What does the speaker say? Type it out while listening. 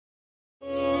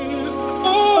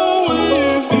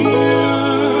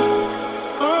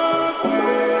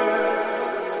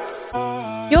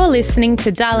listening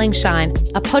to Darling Shine,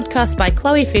 a podcast by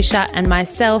Chloe Fisher and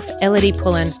myself, Elodie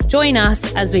Pullen. Join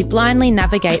us as we blindly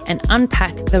navigate and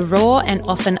unpack the raw and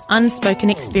often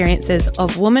unspoken experiences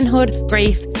of womanhood,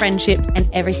 grief, friendship, and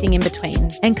everything in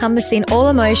between. Encompassing all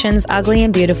emotions, ugly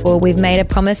and beautiful, we've made a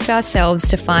promise to ourselves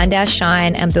to find our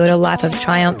shine and build a life of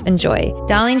triumph and joy.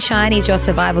 Darling Shine is your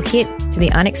survival kit to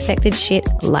the unexpected shit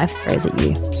life throws at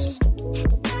you.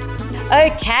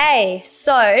 Okay,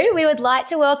 so we would like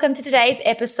to welcome to today's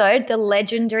episode the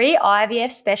legendary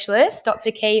IVF specialist,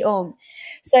 Dr Kee Ong.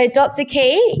 So Dr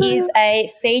Kee is a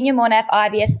senior Monaf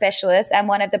IVF specialist and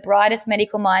one of the brightest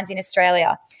medical minds in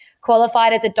Australia.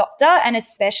 Qualified as a doctor and a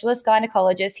specialist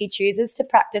gynecologist, he chooses to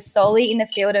practice solely in the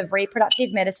field of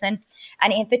reproductive medicine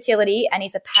and infertility, and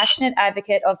is a passionate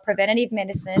advocate of preventative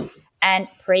medicine and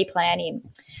pre-planning.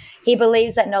 He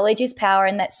believes that knowledge is power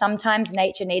and that sometimes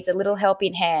nature needs a little help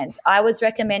in hand. I was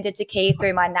recommended to Kee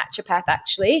through my naturopath,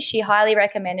 actually. She highly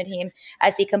recommended him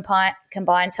as he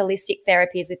combines holistic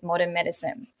therapies with modern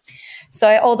medicine.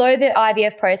 So although the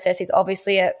IVF process is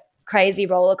obviously a crazy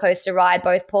roller coaster ride,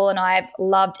 both Paul and I have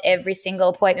loved every single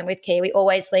appointment with Kee. We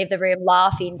always leave the room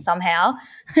laughing somehow.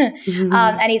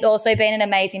 And he's also been an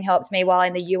amazing help to me while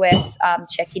in the US,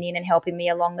 checking in and helping me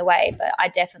along the way. But I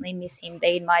definitely miss him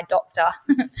being my doctor.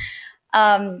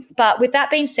 But with that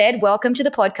being said, welcome to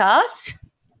the podcast.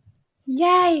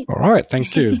 Yay. All right.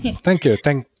 Thank you.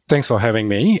 Thanks for having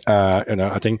me.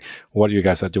 I think what you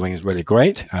guys are doing is really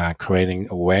great, creating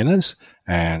awareness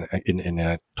and in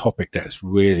a topic that's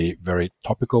really very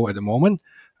topical at the moment,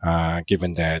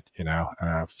 given that,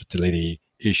 fertility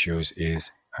issues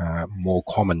is more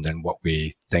common than what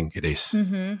we think it is.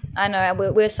 Mm-hmm. I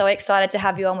know. We're so excited to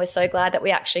have you on. We're so glad that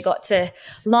we actually got to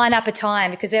line up a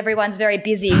time because everyone's very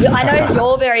busy. I know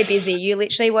you're very busy. You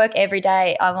literally work every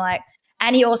day. I'm like,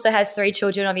 and he also has 3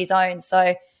 children of his own.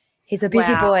 So he's a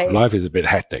busy boy. Life is a bit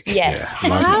hectic. Yes. Yeah,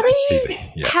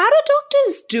 How do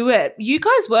doctors do it? You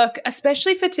guys work,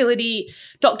 especially fertility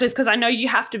doctors, because I know you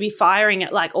have to be firing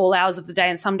at like all hours of the day,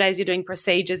 and some days you're doing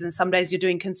procedures and some days you're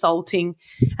doing consulting,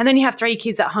 and then you have 3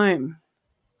 kids at home.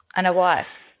 And a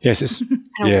wife. Yes,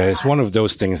 it's one of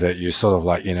those things that you sort of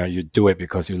like, you do it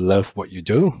because you love what you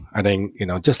do. I think,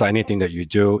 just like anything that you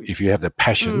do, if you have the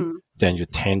passion, then you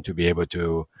tend to be able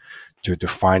to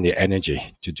find the energy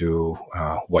to do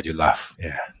what you love.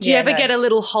 Yeah. Do you ever get a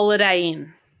little holiday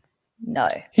in? No.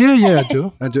 Yeah, I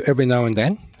do. I do every now and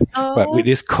then. Oh. But with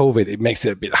this COVID, it makes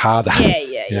it a bit harder.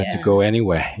 You have to go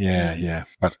anywhere. Yeah.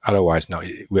 But otherwise, no,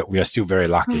 we are still very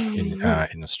lucky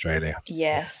in Australia.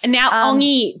 Yes. And now,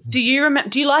 Ongi, do you remember?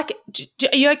 Do you like?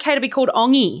 Are you okay to be called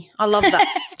Ongi? I love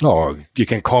that. Oh, you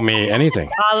can call me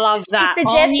anything. I love that. She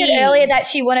suggested earlier that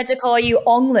she wanted to call you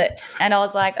Onglet, and I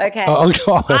was like, okay.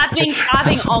 I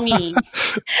think Ongi.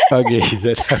 Ongi, is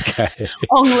it okay?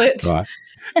 Onglet. Right.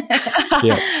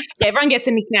 Yeah, everyone gets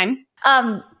a nickname.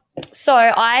 So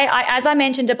I as I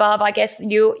mentioned above, I guess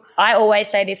I always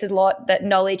say this is a lot, that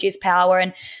knowledge is power,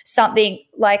 and something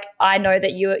like I know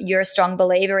that you're a strong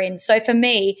believer in. So for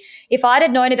me, if I'd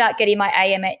have known about getting my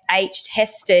AMH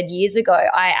tested years ago,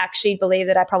 I actually believe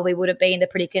that I probably would have been in the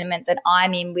predicament that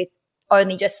I'm in with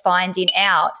only just finding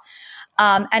out.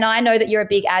 And I know that you're a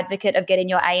big advocate of getting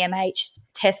your AMH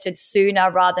tested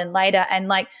sooner rather than later. And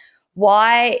like,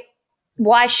 why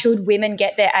should women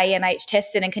get their AMH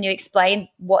tested, and can you explain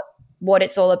what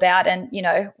it's all about and,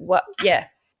 what, do you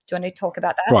want to talk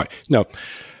about that? Right. No,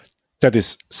 that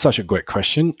is such a great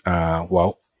question.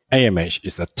 Well, AMH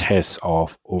is a test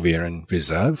of ovarian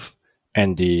reserve,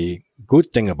 and the good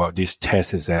thing about this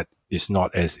test is that it's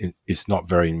not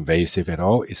very invasive at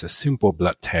all. It's a simple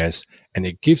blood test, and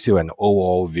it gives you an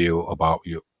overall view about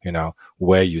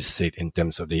where you sit in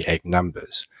terms of the egg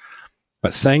numbers.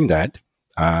 But saying that,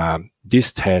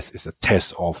 this test is a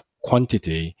test of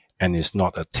quantity and is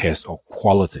not a test of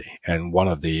quality. And one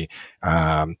of the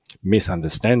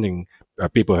misunderstanding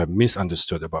people have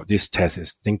misunderstood about this test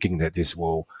is thinking that this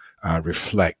will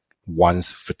reflect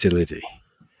one's fertility.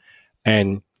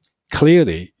 And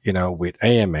clearly, with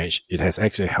AMH, it has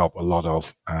actually helped a lot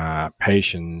of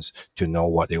patients to know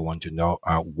what they want to know,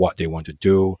 what they want to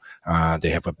do.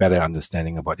 They have a better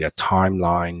understanding about their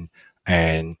timeline.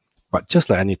 But just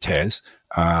like any test,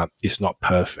 it's not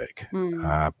perfect.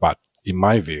 But in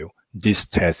my view, this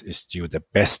test is still the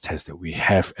best test that we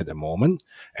have at the moment.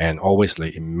 And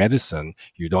obviously in medicine,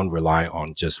 you don't rely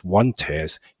on just one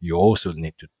test. You also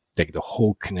need to take the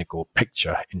whole clinical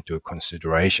picture into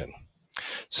consideration.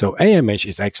 So AMH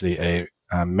is actually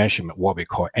measurement, what we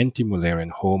call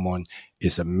anti-Mullerian hormone,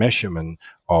 is a measurement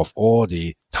of all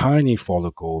the tiny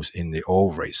follicles in the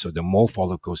ovaries. So the more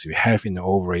follicles you have in the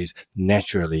ovaries,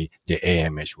 naturally the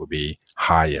AMH will be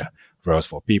higher. Whereas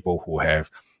for people who have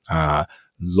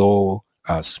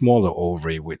smaller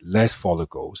ovary with less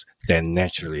follicles, then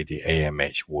naturally the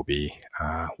AMH will be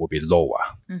lower.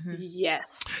 Mm-hmm.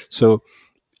 Yes. So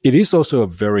it is also a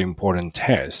very important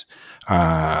test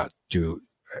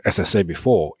as I said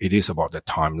before, it is about the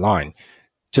timeline.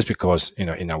 Just because,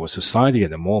 in our society at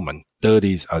the moment,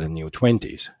 30s are the new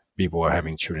 20s. People are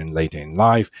having children later in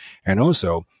life. And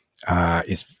also,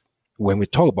 when we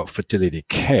talk about fertility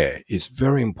care, it's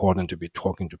very important to be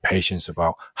talking to patients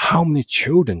about how many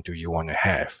children do you want to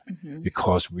have,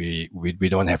 because we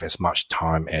don't have as much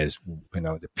time as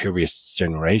the previous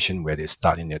generation where they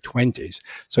start in their 20s.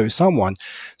 So if someone,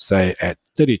 say at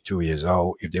 32 years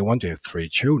old, if they want to have 3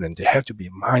 children, they have to be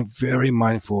very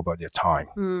mindful about their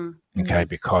time. Okay,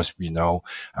 because we know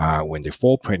when they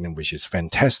fall pregnant, which is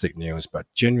fantastic news, but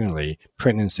generally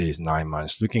pregnancy is 9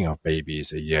 months, looking at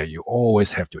babies a year, you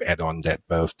always have to add on that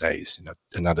birthdays,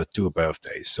 another 2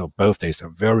 birthdays. So birthdays are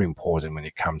very important when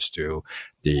it comes to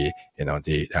the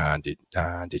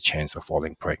chance of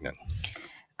falling pregnant.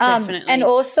 Definitely. And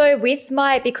also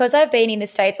because I've been in the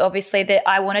States, obviously, that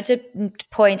I wanted to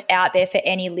point out there for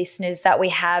any listeners that we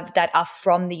have that are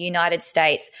from the United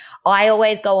States. I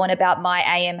always go on about my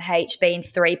AMH being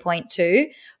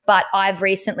 3.2, but I've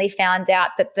recently found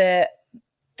out that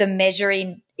the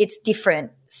measuring, it's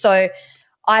different. So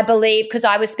I believe, because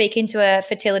I was speaking to a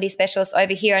fertility specialist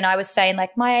over here and I was saying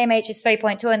like my AMH is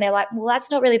 3.2 and they're like, well,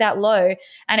 that's not really that low.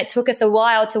 And it took us a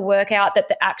while to work out that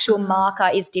the actual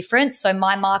marker is different. So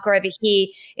my marker over here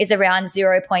is around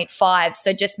 0.5.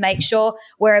 So just make sure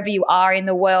wherever you are in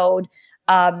the world,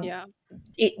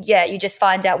 you just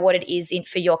find out what it is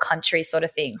for your country sort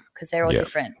of thing, because they're all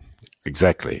different.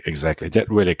 Exactly. That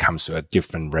really comes to a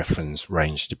different reference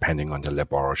range depending on the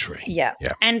laboratory. Yeah.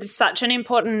 And such an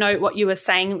important note, what you were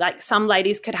saying, like some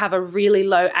ladies could have a really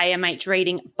low AMH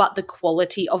reading, but the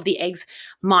quality of the eggs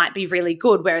might be really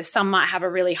good, whereas some might have a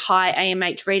really high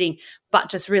AMH reading, but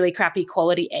just really crappy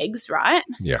quality eggs, right?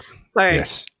 Yeah. So,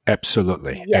 yes,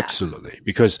 absolutely. Yeah. Absolutely.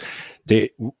 Because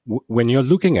when you're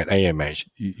looking at AMH,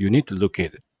 you need to look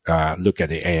at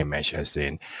the AMH as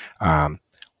in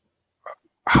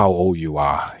how old you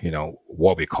are,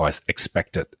 what we call as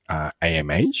expected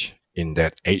AMH in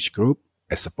that age group,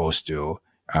 as opposed to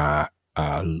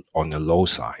on the low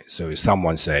side. So if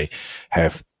someone, say,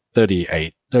 have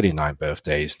 38, 39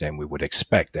 birthdays, then we would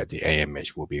expect that the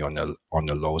AMH will be on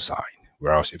the low side.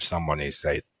 Whereas if someone is,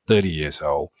 say, 30 years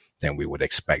old, then we would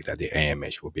expect that the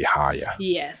AMH will be higher.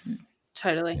 Yes,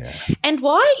 totally. Yeah. And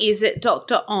why is it,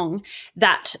 Dr. Ong,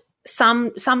 that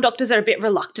some doctors are a bit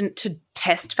reluctant to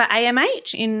test for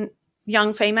AMH in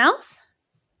young females?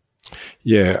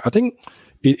 Yeah, I think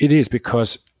it is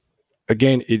because,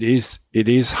 again, it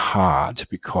is hard,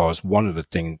 because one of the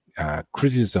things,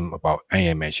 criticism about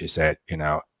AMH is that,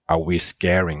 are we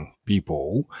scaring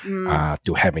people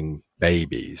to having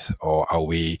babies, or are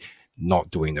we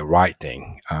not doing the right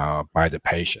thing by the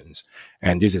patients?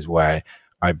 And this is why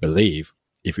I believe,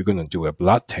 if you're going to do a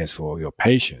blood test for your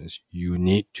patients, you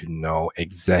need to know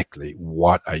exactly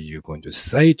what are you going to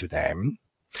say to them.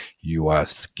 You are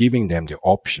giving them the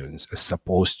options as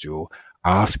opposed to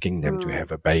asking them to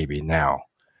have a baby now.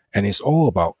 And it's all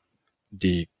about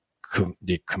the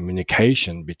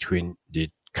communication between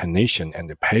the clinician and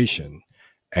the patient,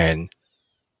 and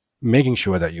making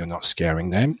sure that you're not scaring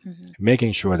them,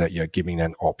 making sure that you're giving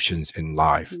them options in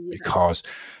life. Because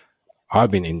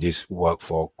I've been in this work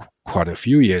for quite a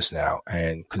few years now,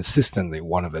 and consistently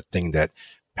one of the things that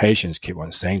patients keep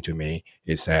on saying to me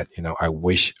is that, I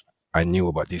wish I knew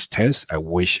about this test. I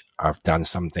wish I've done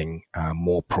something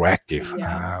more proactive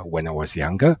when I was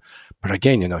younger. But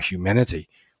again, humanity,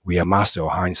 we are master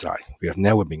of hindsight. We have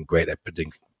never been great at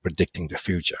predicting the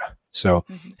future. So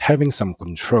having some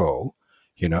control,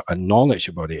 a knowledge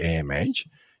about the AMH,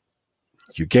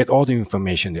 you get all the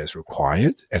information that's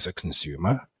required as a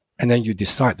consumer, and then you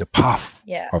decide the path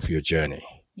of your journey.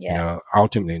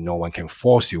 Ultimately, no one can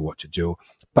force you what to do.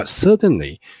 But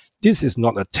certainly, this is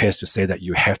not a test to say that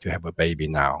you have to have a baby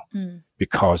now,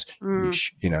 because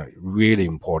really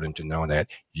important to know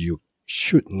that you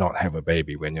should not have a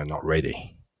baby when you're not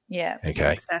ready. Yeah.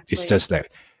 Okay. Exactly. It's just that,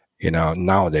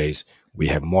 nowadays we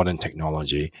have modern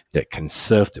technology that can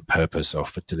serve the purpose of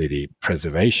fertility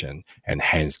preservation and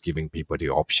hence giving people the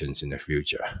options in the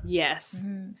future. Yes.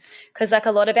 Because like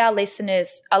a lot of our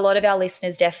listeners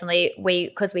definitely,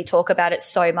 because we talk about it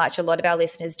so much, a lot of our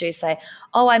listeners do say,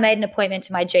 oh, I made an appointment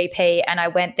to my GP and I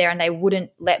went there and they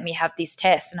wouldn't let me have this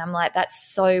test. And I'm like, that's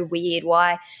so weird.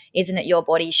 Why isn't it your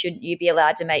body? Shouldn't you be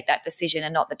allowed to make that decision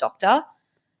and not the doctor?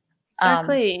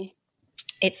 Exactly.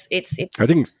 It's I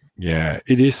think, yeah,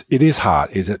 it is hard.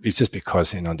 It's just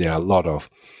because, there are a lot of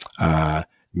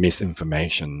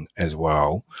misinformation as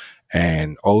well.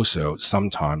 And also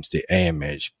sometimes the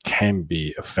AMH can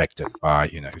be affected by,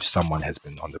 if someone has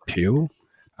been on the pill.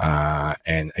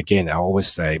 And again, I always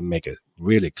say, make a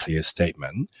really clear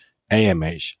statement.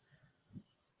 AMH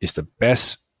is the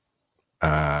best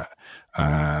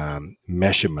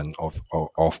measurement of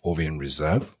ovarian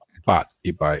reserve, but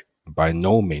by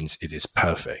no means it is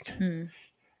perfect.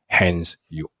 Hence,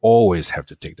 you always have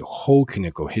to take the whole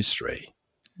clinical history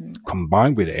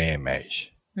combined with AMH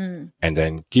and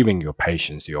then giving your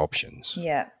patients the options.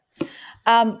 Yeah.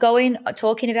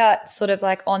 Talking about sort of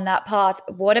like on that path,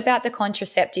 what about the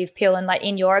contraceptive pill? And like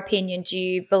in your opinion, do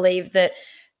you believe that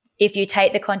if you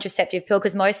take the contraceptive pill,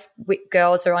 because most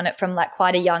girls are on it from like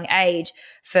quite a young age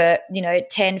for,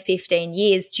 10, 15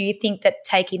 years, do you think that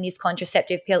taking this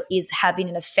contraceptive pill is having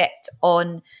an effect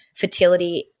on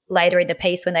fertility later in the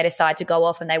piece when they decide to go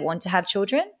off and they want to have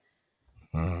children?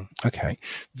 Okay.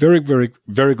 Very, very,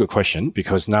 very good question,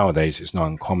 because nowadays it's not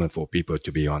uncommon for people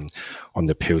to be on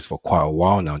the pills for quite a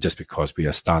while now, just because we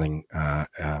are starting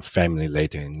a family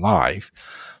later in life.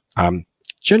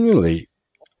 Generally,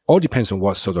 all depends on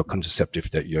what sort of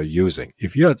contraceptive that you're using.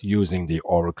 If you're using the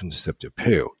oral contraceptive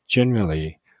pill,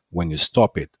 generally when you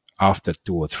stop it after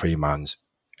 2 or 3 months,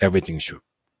 everything should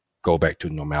go back to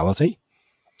normality.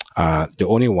 The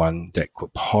only one that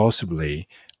could possibly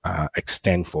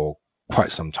extend for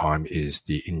quite some time is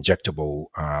the injectable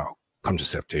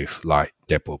contraceptive like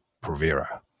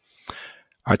Depo-Provera.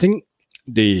 I think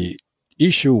the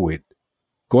issue with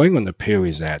going on the pill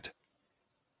is that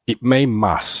it may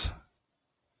mask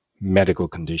medical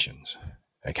conditions.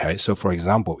 Okay, so for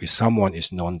example, if someone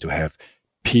is known to have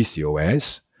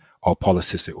PCOS or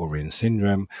polycystic ovarian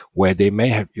syndrome, where they may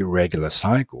have irregular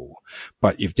cycle,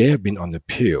 but if they have been on the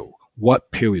pill,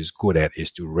 what pill is good at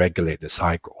is to regulate the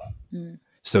cycle.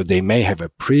 So they may have a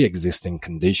pre-existing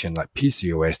condition like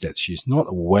PCOS that she's not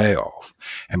aware of.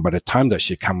 And by the time that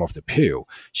she come off the pill,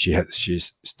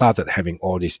 she's started having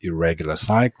all this irregular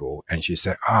cycle. And she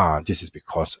said, this is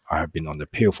because I have been on the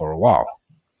pill for a while.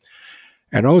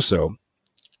 And also,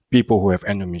 people who have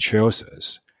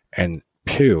endometriosis, and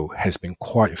pill has been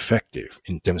quite effective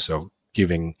in terms of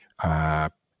giving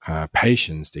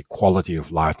patients the quality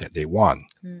of life that they want.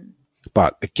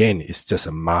 But again, it's just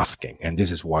a masking. And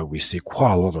this is why we see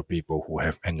quite a lot of people who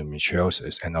have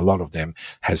endometriosis, and a lot of them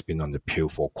has been on the pill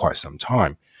for quite some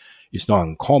time. It's not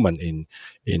uncommon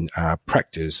in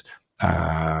practice,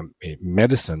 in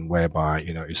medicine, whereby,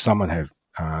 if someone have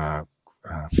a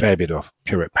fair bit of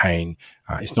period pain,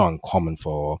 it's not uncommon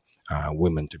for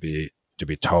women to be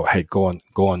told, hey, go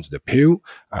on to the pill,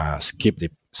 skip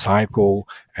the cycle,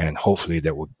 and hopefully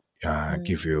that will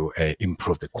give you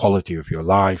improve the quality of your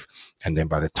life. And then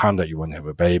by the time that you want to have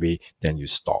a baby, then you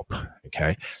stop.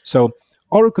 Okay. So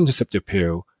oral contraceptive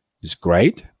pill is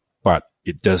great, but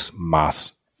it does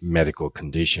mask medical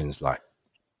conditions like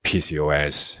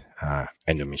PCOS,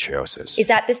 endometriosis. Is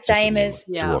that the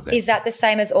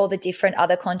same as all the different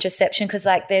other contraception? Because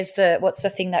like there's what's the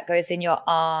thing that goes in your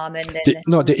arm, and then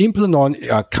the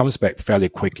Implanon comes back fairly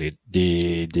quickly.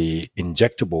 The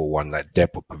injectable one like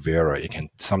Depo-Provera, it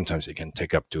can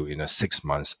take up to 6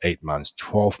 months, 8 months,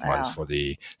 12 months for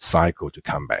the cycle to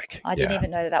come back. I didn't even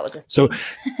know that was a thing. So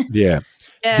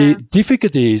the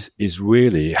difficulty is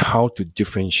really how to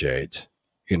differentiate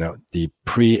the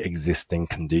pre-existing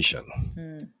condition.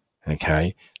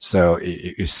 Okay, so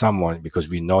if someone, because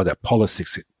we know that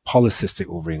polycystic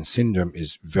ovarian syndrome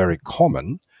is very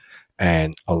common,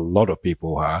 and a lot of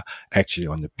people are actually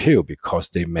on the pill because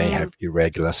they may have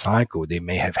irregular cycle, they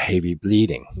may have heavy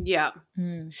bleeding. Yeah.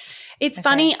 It's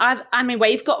funny.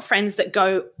 We've got friends that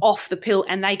go off the pill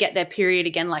and they get their period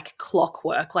again like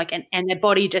clockwork, and their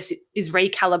body just is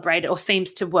recalibrated or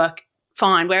seems to work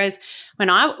fine. Whereas when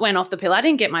I went off the pill, I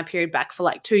didn't get my period back for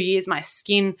like 2 years. My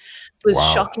skin was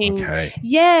shocking. Okay.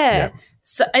 Yeah.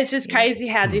 So it's just crazy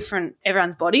how different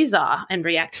everyone's bodies are and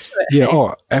react to it. Yeah.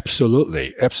 Oh,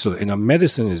 absolutely. Absolutely.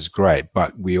 Medicine is great,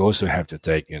 but we also have to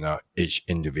take, each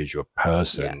individual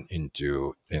person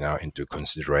into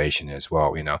consideration as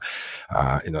well.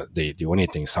 The only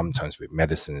thing sometimes with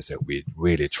medicine is that we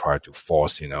really try to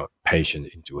force patient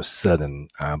into a certain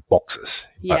boxes.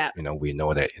 But we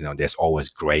know that there's always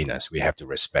grayness. We have to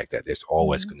respect that there's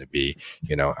always going to be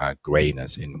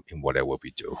grayness in whatever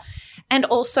we do. And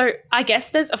also, I guess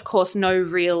there's, of course, no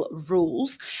real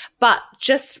rules, but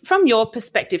just from your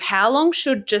perspective, how long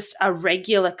should just a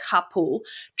regular couple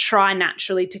try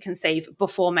naturally to conceive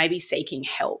before maybe seeking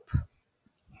help?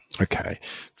 Okay,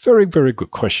 very, very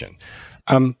good question.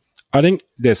 I think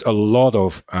there's a lot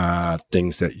of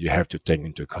things that you have to take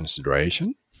into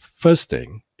consideration. First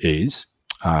thing is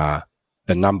the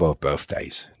number of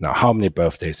birthdays. Now, how many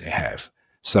birthdays they have.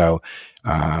 So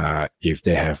if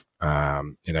they have,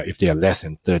 if they are less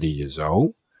than 30 years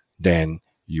old, then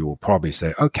you will probably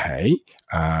say, okay,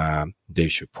 they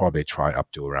should probably try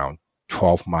up to around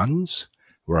 12 months.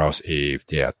 Whereas if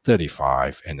they are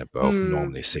 35 and above,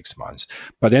 normally 6 months.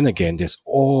 But then again, there's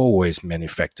always many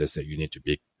factors that you need to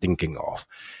be thinking of.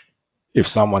 If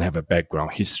someone have a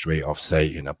background history of,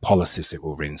 say, polycystic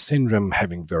ovarian syndrome,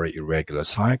 having very irregular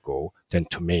cycle, then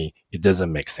to me, it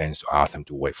doesn't make sense to ask them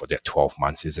to wait for that 12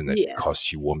 months, isn't it? Yes. Because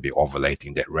she won't be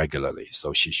ovulating that regularly,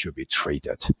 so she should be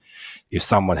treated. If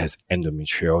someone has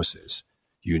endometriosis,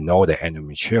 that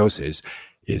endometriosis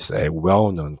is a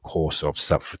well-known cause of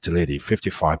subfertility.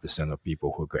 55% of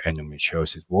people who got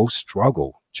endometriosis will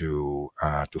struggle to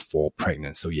fall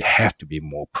pregnant, so you have to be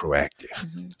more proactive.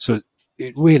 So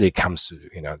it really comes to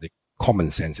the common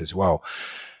sense as well.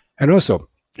 And also,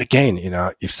 again,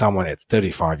 if someone at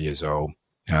 35 years old,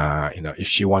 if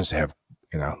she wants to have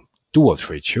 2 or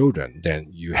 3 children, then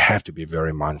you have to be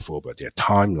very mindful about their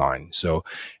timeline. So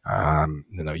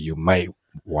you may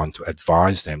want to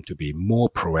advise them to be more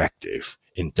proactive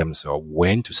in terms of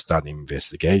when to start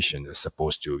investigation as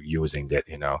opposed to using that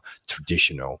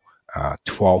traditional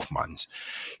 12 months.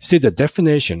 See, the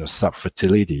definition of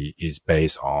subfertility is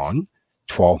based on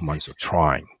 12 months of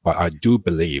trying. But I do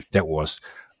believe that was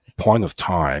a point of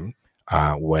time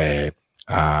where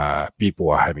people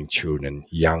are having children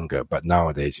younger. But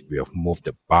nowadays, we have moved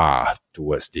the bar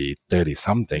towards the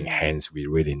 30-something. Hence, we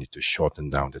really need to shorten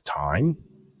down the time.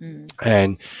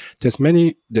 And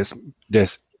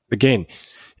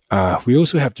we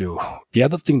also have to, the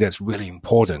other thing that's really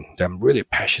important that I'm really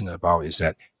passionate about is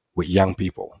that with young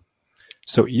people.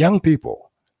 So young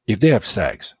people, if they have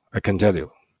sex, I can tell you,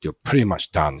 you're pretty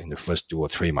much done in the first 2 or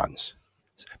 3 months,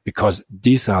 because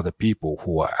these are the people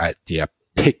who are at their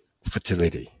peak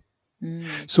fertility.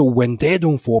 So when they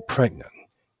don't fall pregnant,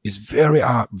 it's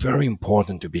very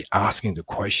important to be asking the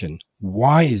question,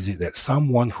 why is it that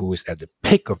someone who is at the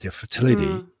peak of their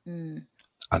fertility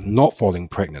are not falling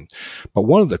pregnant? But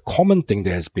one of the common things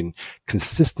that has been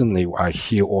consistently I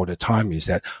hear all the time is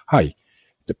that, hey,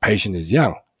 the patient is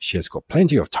young. She has got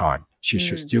plenty of time. She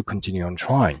should still continue on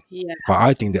trying. Yeah. But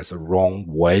I think that's a wrong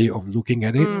way of looking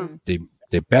at it.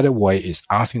 The better way is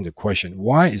asking the question,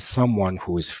 why is someone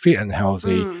who is fit and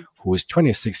healthy, who is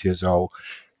 26 years old,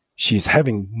 she's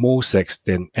having more sex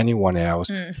than anyone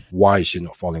else, why is she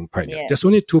not falling pregnant? Yeah. There's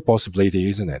only 2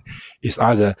 possibilities, isn't it? It's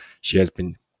either she has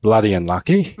been bloody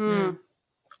unlucky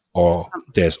or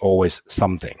there's always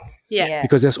something. Yeah.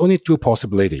 Because there's only 2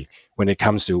 possibilities when it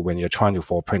comes to when you're trying to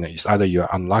fall pregnant. It's either you're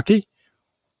unlucky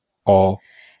or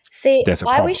there's a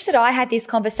problem. I wish that I had this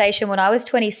conversation when I was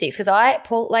 26, because I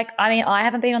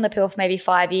haven't been on the pill for maybe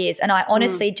 5 years, and I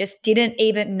honestly just didn't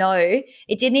even know.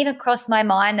 It didn't even cross my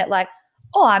mind that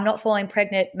I'm not falling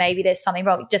pregnant. Maybe there's something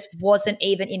wrong. It just wasn't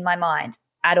even in my mind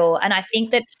at all. And I think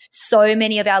that so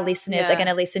many of our listeners are going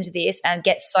to listen to this and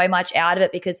get so much out of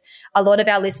it, because a lot of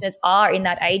our listeners are in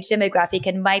that age demographic,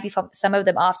 and maybe from some of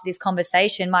them after this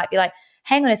conversation might be like,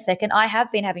 hang on a second, I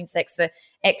have been having sex for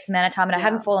X amount of time and I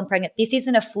haven't fallen pregnant. This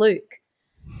isn't a fluke.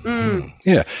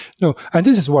 Yeah. No, and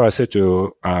this is what I said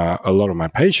to a lot of my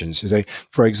patients is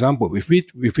for example, if we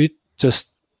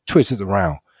just twist it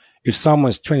around, if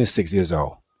someone's 26 years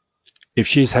old, if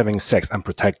she's having sex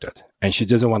unprotected and she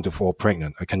doesn't want to fall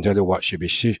pregnant, I can tell you what, she'll be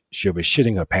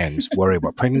shitting her pants, worry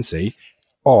about pregnancy,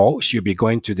 or she'll be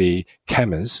going to the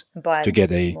chemist to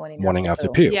get a morning after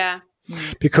pill. Yeah.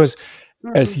 Because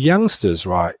as youngsters,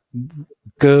 right,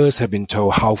 girls have been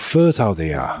told how fertile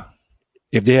they are.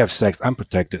 If they have sex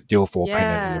unprotected, they'll fall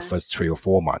pregnant in the first 3 or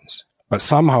 4 months. But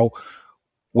somehow,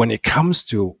 when it comes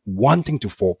to wanting to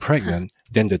fall pregnant,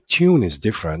 then the tune is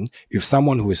different. If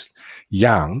someone who is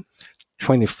young,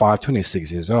 25,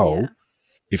 26 years old,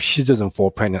 if she doesn't fall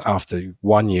pregnant after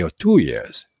 1 year or 2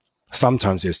 years,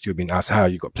 sometimes they're still being asked,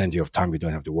 you got plenty of time, you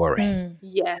don't have to worry.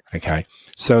 Yes. Okay.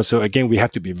 So again, we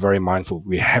have to be very mindful.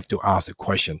 We have to ask the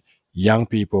question, young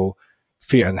people,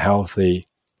 fit and healthy,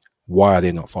 why are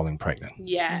they not falling pregnant?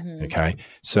 Yeah. Okay.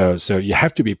 So you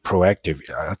have to be proactive.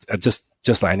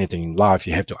 Just like anything in life,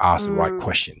 you have to ask the right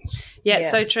questions. Yeah,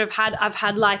 it's so true. I've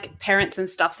had like parents and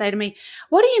stuff say to me,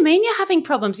 "What do you mean you're having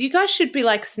problems? You guys should be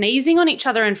like sneezing on each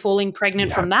other and falling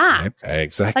pregnant from that." Yep,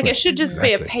 exactly. Like it should just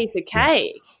be a piece of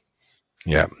cake.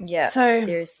 Yes. Yeah. So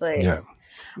seriously.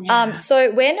 Yeah.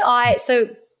 So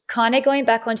kind of going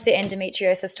back onto the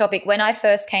endometriosis topic, when I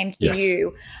first came to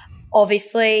you,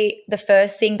 obviously the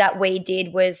first thing that we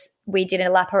did was we did a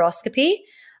laparoscopy.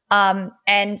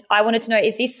 And I wanted to know,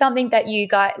 is this something that you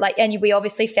guys like, and we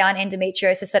obviously found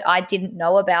endometriosis that I didn't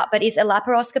know about, but is a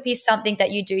laparoscopy something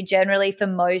that you do generally for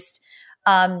most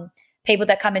people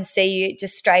that come and see you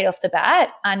just straight off the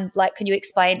bat? And like, can you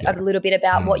explain a little bit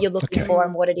about what you're looking for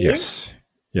and what it is?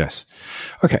 Yes.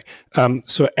 Okay.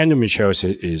 So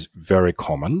endometriosis is very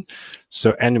common.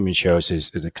 So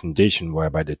endometriosis is a condition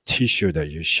whereby the tissue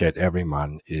that you shed every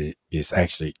month is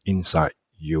actually inside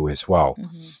you as well.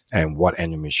 And what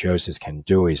endometriosis can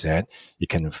do is that it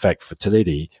can affect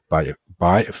fertility by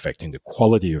affecting the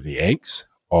quality of the eggs,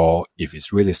 or if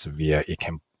it's really severe, it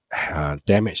can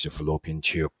damage the fallopian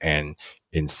tube, and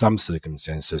in some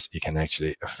circumstances, it can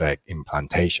actually affect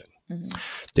implantation.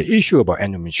 The issue about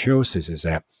endometriosis is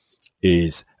that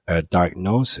is a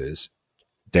diagnosis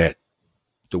that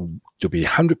to be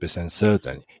 100%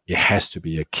 certain, it has to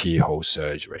be a keyhole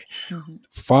surgery.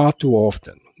 Far too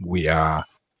often, we are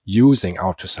using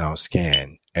ultrasound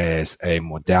scan as a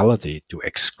modality to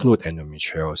exclude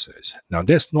endometriosis. Now,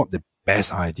 that's not the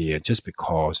best idea, just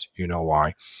because, you know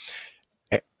why?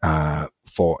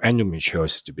 For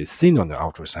endometriosis to be seen on the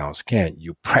ultrasound scan,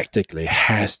 you practically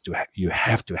have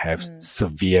to have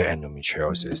severe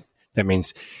endometriosis. That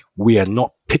means we are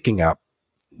not picking up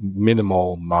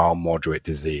minimal, mild, moderate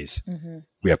disease.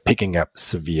 We are picking up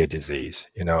severe disease.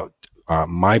 You know,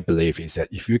 my belief is that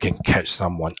if you can catch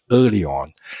someone early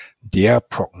on, their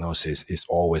prognosis is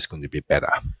always going to be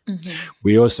better.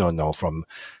 We also know from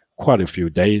quite a few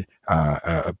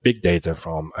big data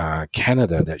from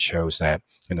Canada that shows that,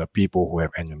 you know, people who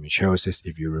have endometriosis,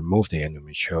 if you remove the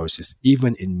endometriosis,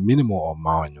 even in minimal or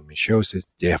mild endometriosis,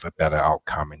 they have a better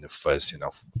outcome in the first,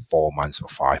 4 months or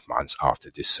 5 months after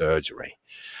the surgery.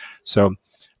 So,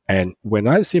 and when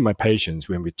I see my patients,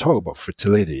 when we talk about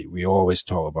fertility, we always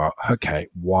talk about, okay,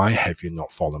 why have you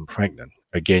not fallen pregnant?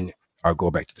 Again, I'll go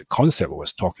back to the concept I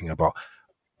was talking about.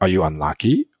 Are you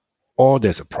unlucky, or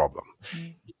there's a problem?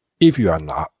 If you are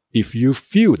not, if you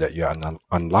feel that you are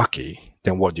unlucky,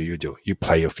 then what do? You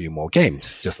play a few more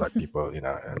games, just like people,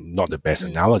 not the best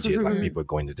analogy, like people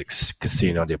going to the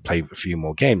casino, they play a few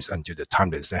more games until the time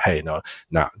they say, hey, no,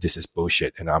 this is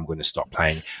bullshit, and I'm going to stop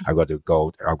playing. I've got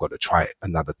to try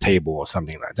another table or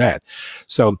something like that.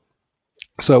 So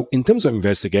in terms of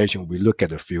investigation, we look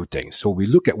at a few things. So we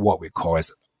look at what we call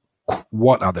as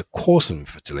what are the causes of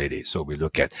infertility. So we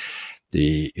look at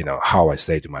the, how I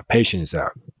say to my patients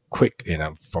that quick,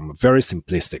 from a very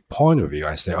simplistic point of view,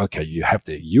 I say, okay, you have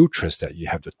the uterus that you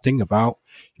have to think about.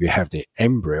 You have the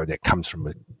embryo that comes from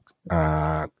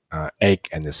the egg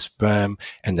and the sperm,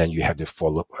 and then you have the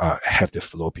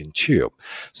fallopian tube.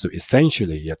 So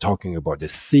essentially, you're talking about the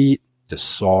seed, the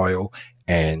soil,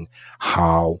 and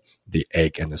how the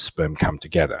egg and the sperm come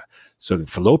together. So the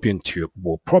fallopian tube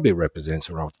will probably represent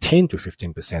around 10 to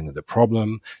 15% of the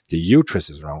problem. The uterus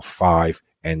is around 5%,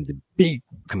 and the big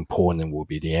component will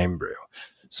be the embryo.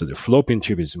 So the fallopian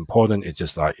tube is important. It's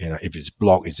just like, if it's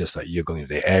blocked, it's just like you're going to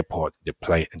the airport, the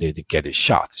plane, they get it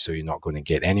shut, so you're not going to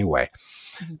get anywhere.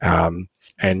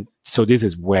 And so this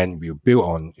is when we build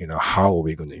on, how are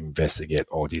we going to investigate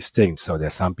all these things? So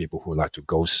there's some people who like to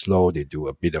go slow. They do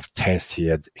a bit of tests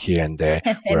here and there.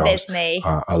 There's me.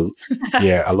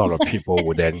 A lot of people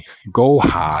would then go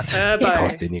hard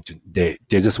because they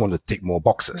just want to tick more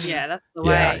boxes. Yeah, that's the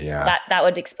way. Yeah. That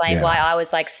would explain why I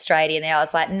was like straight in there. I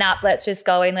was like, nah, let's just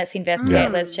go in, let's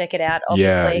investigate, let's check it out.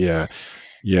 Obviously.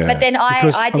 Yeah. But then I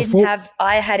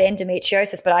had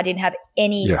endometriosis, but I didn't have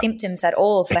any symptoms at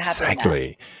all for having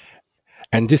that.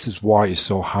 And this is why it's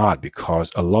so hard,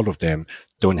 because a lot of them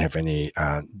don't have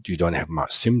you don't have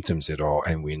much symptoms at all.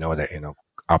 And we know that,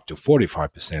 up to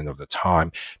 45% of the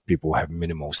time, people have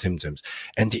minimal symptoms.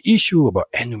 And the issue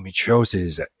about endometriosis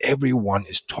is that everyone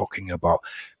is talking about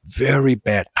very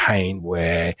bad pain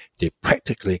where they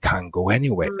practically can't go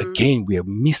anywhere. Again, we are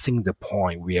missing the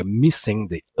point. We are missing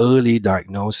the early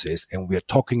diagnosis, and we are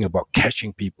talking about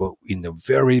catching people in the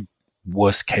very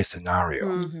worst case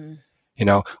scenario.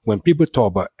 When people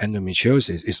talk about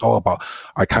endometriosis, it's all about,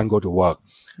 I can't go to work.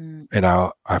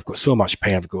 I've got so much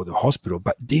pain, I have to go to the hospital.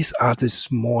 But these are the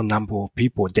small number of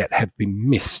people that have been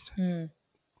missed.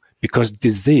 because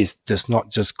disease does not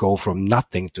just go from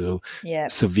nothing to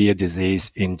severe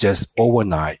disease in just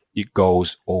overnight. It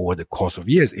goes over the course of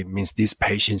years. It means these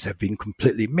patients have been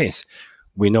completely missed.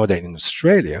 We know that in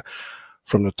Australia,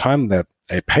 from the time that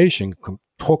a patient can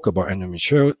talk about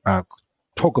endometriosis,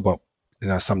 talk about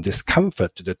some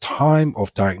discomfort to the time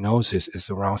of diagnosis is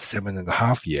around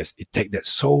 7.5 years. It takes that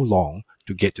so long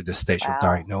to get to the stage of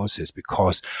diagnosis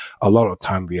because a lot of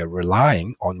time we are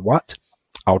relying on what?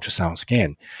 Ultrasound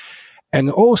scan.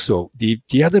 And also the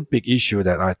other big issue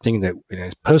that I think that in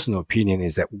his personal opinion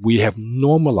is that we have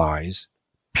normalized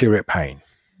period pain.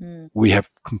 We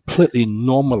have completely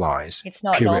normalized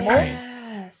period pain.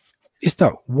 Yes. It's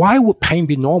not. Why would pain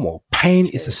be normal? Pain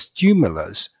is a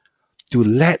stimulus to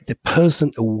let the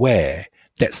person aware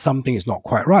that something is not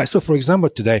quite right. So for example,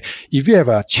 today, if you have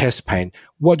a chest pain,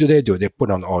 what do? They put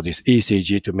on all this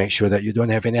ECG to make sure that you don't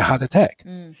have any heart attack.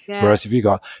 Whereas if you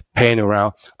got pain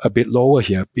around a bit lower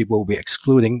here, people will be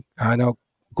excluding,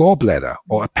 gallbladder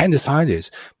or appendicitis.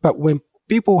 But when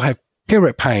people have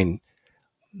period pain,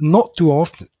 not too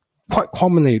often, quite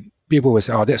commonly, people will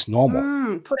say, oh, that's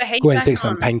normal. Go and take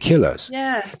some painkillers.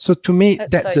 Yeah. So to me,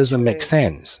 that doesn't make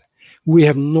sense. We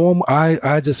have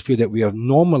I just feel that we have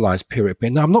normalized period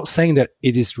pain. Now, I'm not saying that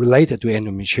it is related to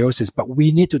endometriosis, but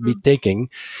we need to be taking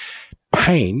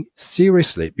pain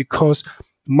seriously because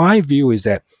my view is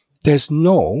that there's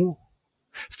no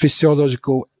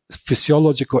physiological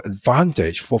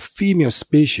advantage for female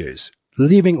species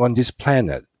living on this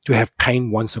planet to have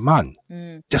pain once a month.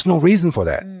 There's no reason for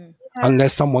that.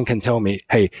 Unless someone can tell me,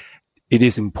 hey, it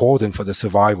is important for the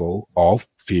survival of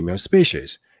female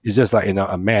species. It's just like,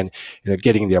 a man,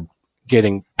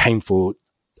 getting painful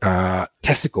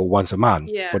testicle once a month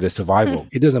for the survival.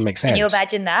 It doesn't make sense. Can you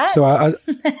imagine that? So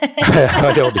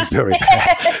that would be very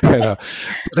bad.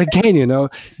 But again,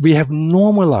 we have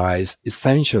normalized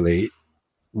essentially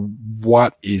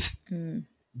what is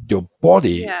your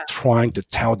body trying to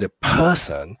tell the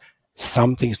person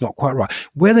something is not quite right.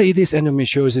 Whether it is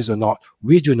endometriosis or not,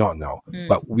 we do not know.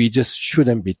 But we just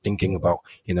shouldn't be thinking about,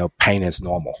 pain as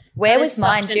normal. Where was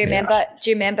mine? Do you remember? Do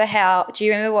you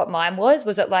remember what mine was?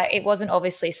 Was it like, it wasn't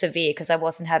obviously severe because I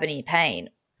wasn't having any pain.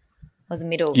 It was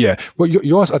middle. Yeah. Well,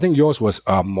 I think yours was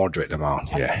a moderate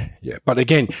amount. Okay. Yeah. But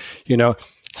again,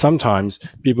 sometimes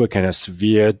people can have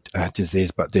severe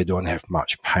disease, but they don't have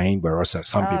much pain. Whereas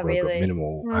some people have got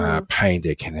minimal pain.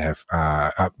 They can have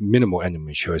minimal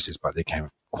endometriosis, but they can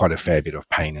have quite a fair bit of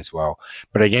pain as well.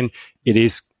 But again, it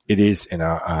is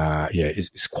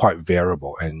it's quite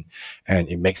variable, and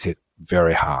it makes it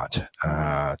very hard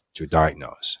to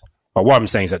diagnose. But what I'm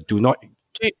saying is that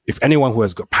if anyone who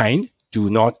has got pain, do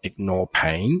not ignore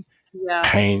pain. Yeah.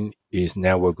 Pain is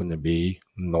never going to be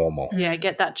normal. Yeah,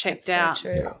 get that checked out.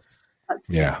 So true. That's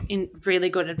really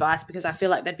good advice because I feel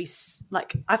like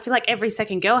I feel like every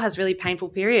second girl has really painful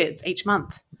periods each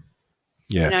month.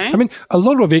 Yeah. I mean, a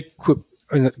lot of it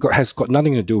has got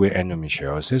nothing to do with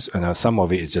endometriosis, and some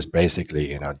of it is just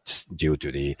basically, due to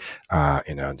the,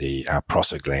 the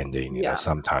prostaglandin.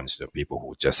 Sometimes the people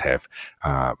who just have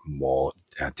more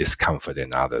discomfort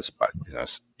than others, but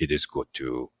it is good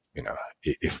to,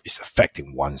 if it's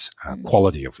affecting one's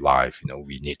quality of life,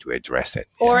 we need to address it.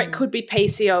 Or it could be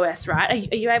PCOS, right?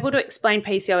 Are you able to explain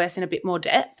PCOS in a bit more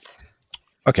depth?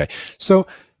 Okay, so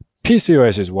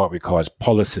PCOS is what we call as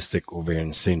polycystic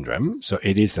ovarian syndrome. So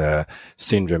it is a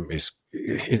syndrome,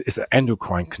 it's an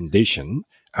endocrine condition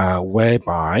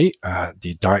whereby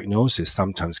the diagnosis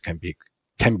sometimes can be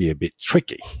a bit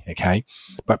tricky. Okay,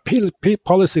 but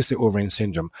polycystic ovarian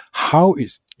syndrome, how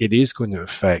it is going to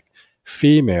affect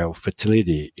female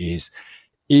fertility is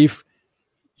if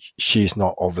she's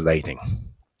not ovulating.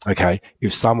 Okay,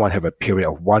 if someone have a period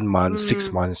of 1 month,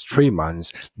 6 months, 3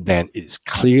 months, then it's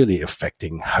clearly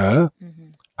affecting her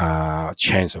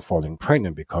chance of falling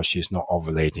pregnant because she's not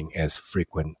ovulating as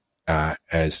frequent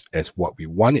as what we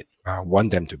want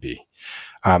them to be.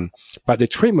 But the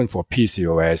treatment for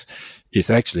PCOS is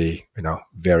actually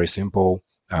very simple.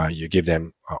 You give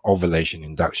them ovulation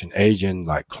induction agent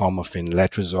like clomiphene,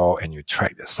 letrozole, and you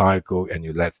track the cycle, and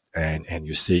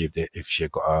you see if she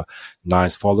got a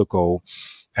nice follicle,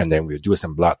 and then we'll do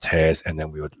some blood tests, and then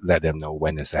we'll let them know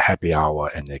when it's a happy hour,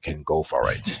 and they can go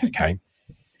for it. Okay,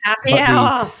 happy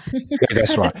hour.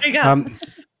 That's right.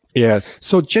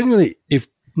 So generally, if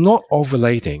not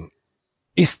ovulating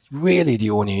is really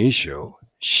the only issue,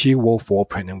 she will fall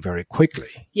pregnant very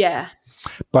quickly. Yeah.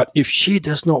 But if she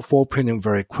does not fall pregnant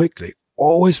very quickly,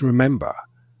 always remember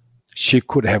she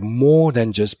could have more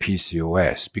than just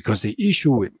PCOS, because the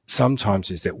issue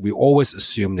sometimes is that we always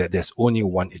assume that there's only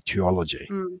one etiology.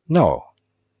 No,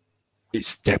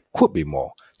 there could be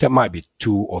more. There might be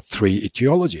 2 or 3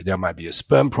 etiology. There might be a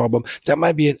sperm problem. There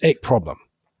might be an egg problem.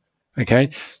 Okay,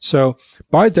 so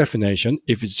by definition,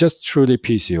 if it's just truly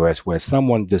PCOS where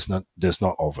someone does not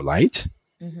ovulate,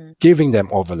 giving them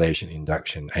ovulation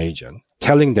induction agent,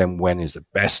 telling them when is the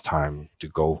best time to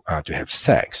go to have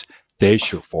sex, they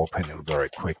should fall pregnant very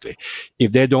quickly.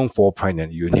 If they don't fall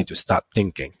pregnant, you need to start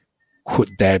thinking, could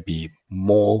there be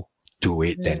more to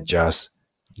it than just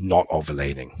not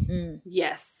ovulating?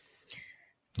 Yes.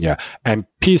 Yeah, and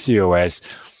PCOS,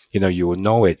 you will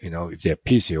know it, if they're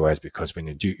PCOS, because when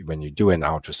you do an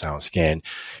ultrasound scan,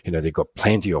 they got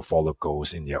plenty of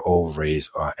follicles in their ovaries,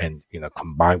 and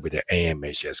combined with the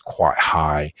AMH that's quite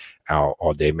high,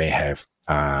 or they may have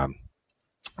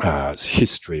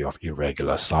history of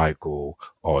irregular cycle,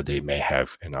 or they may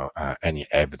have any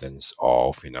evidence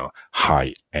of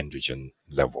high androgen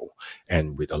level.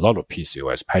 And with a lot of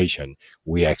PCOS patients,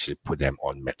 we actually put them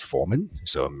on metformin.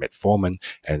 So metformin,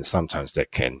 and sometimes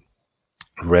that can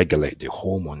regulate the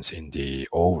hormones in the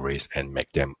ovaries and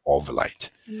make them ovulate.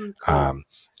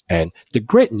 And the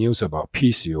great news about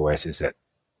PCOS is that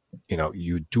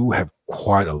you do have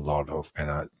quite a lot of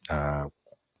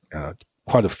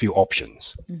quite a few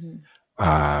options.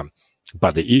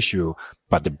 But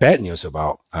the bad news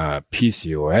about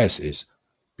PCOS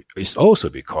is also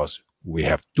because we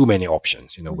have too many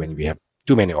options. When we have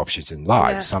too many options in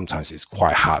life, sometimes it's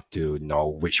quite hard to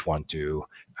know which one to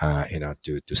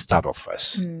start off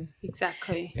first.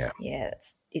 Exactly. Yeah,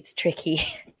 it's tricky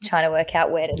trying to work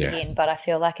out where to begin, but I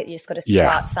feel like you just got to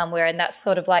start somewhere, and that's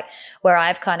sort of like where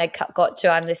I've kind of got to.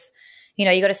 I'm this, you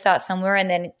got to start somewhere, and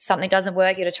then something doesn't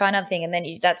work, you got to try another thing, and then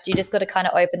you just got to kind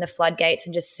of open the floodgates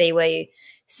and just see where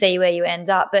you end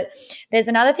up. But there's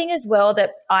another thing as well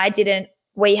that I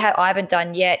haven't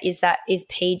done yet is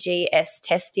PGS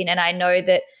testing, and I know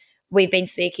that I've been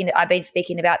speaking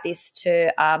about this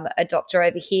to a doctor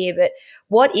over here, but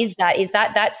what is that?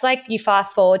 That's like you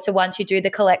fast forward to once you do the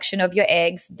collection of your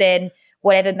eggs, then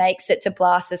whatever makes it to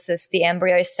blastocyst, the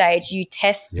embryo stage, you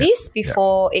test this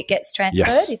before it gets transferred.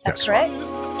 Yes, is that that's correct? Right.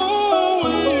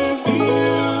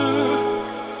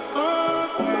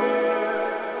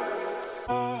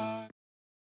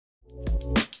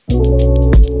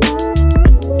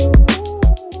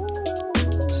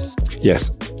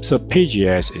 Yes. So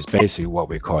PGS is basically what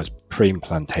we call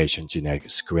pre-implantation genetic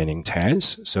screening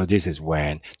test. So this is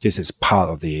part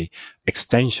of the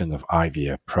extension of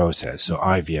IVF process. So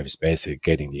IVF is basically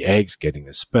getting the eggs, getting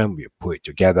the sperm, we put it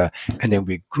together, and then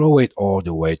we grow it all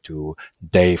the way to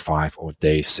day 5 or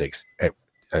day 6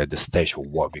 at the stage of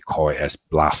what we call it as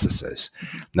blastocyst.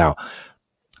 Now,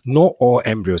 not all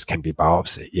embryos can be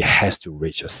biopsied. It has to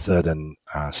reach a certain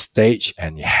stage,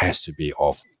 and it has to be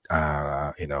of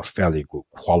fairly good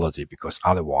quality, because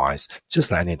otherwise, just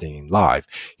like anything in life,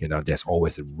 there's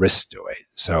always a risk to it.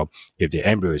 So if the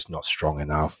embryo is not strong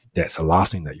enough, that's the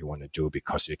last thing that you want to do,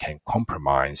 because you can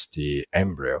compromise the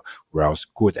embryo. Whereas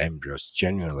good embryos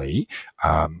generally,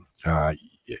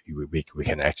 we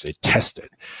can actually test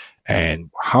it. And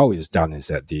how it's done is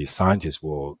that the scientists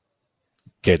will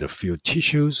get a few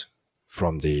tissues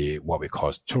from the what we call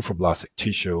trophoblastic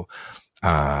tissue,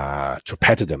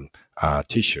 tropetodon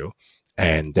tissue,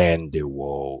 and then they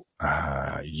will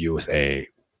use a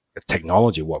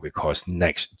technology what we call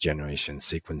next generation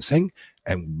sequencing.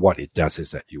 And what it does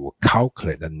is that you will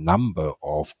calculate the number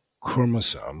of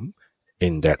chromosomes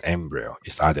in that embryo.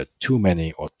 It's either too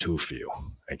many or too few.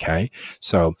 Okay,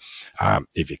 so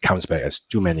if it comes back as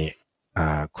too many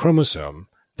chromosomes,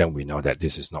 then we know that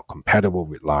this is not compatible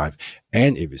with life.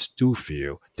 And if it's too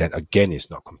few, then again,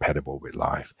 it's not compatible with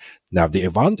life. Now, the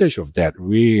advantage of that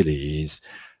really is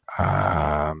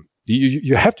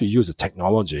you have to use the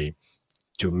technology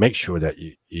to make sure that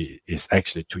it's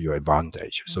actually to your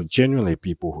advantage. So generally,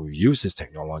 people who use this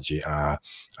technology are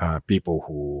people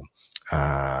who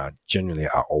generally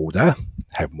are older,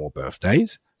 have more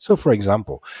birthdays. So for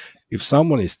example, if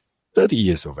someone is 30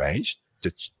 years of age,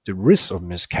 the risk of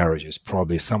miscarriage is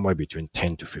probably somewhere between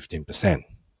 10 to 15%.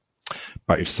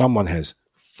 But if someone has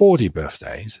 40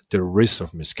 birthdays, the risk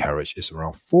of miscarriage is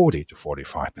around 40 to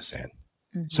 45%.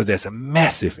 So there's a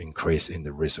massive increase in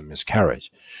the risk of miscarriage.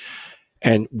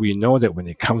 And we know that when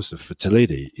it comes to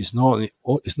fertility, it's not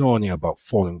only about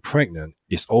falling pregnant,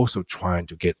 it's also trying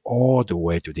to get all the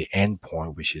way to the end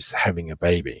point, which is having a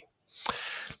baby.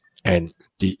 And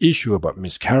the issue about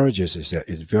miscarriages is that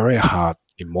it's very hard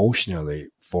emotionally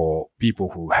for people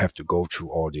who have to go through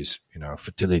all this,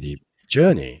 fertility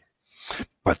journey.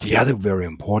 But the other very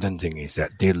important thing is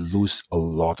that they lose a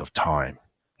lot of time.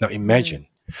 Now imagine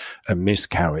a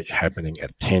miscarriage happening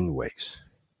at 10 weeks.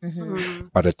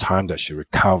 By the time that she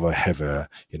recover, have a,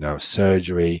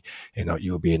 surgery, it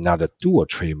will be another 2 or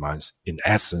 3 months. In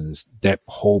essence, that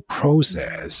whole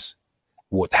process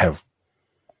would have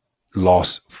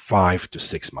lost 5 to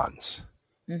 6 months.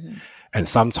 And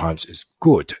sometimes it's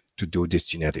good to do this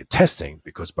genetic testing,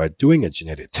 because by doing a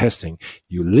genetic testing,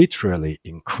 you literally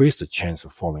increase the chance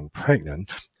of falling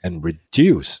pregnant and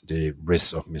reduce the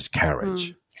risk of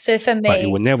miscarriage. So for me, but it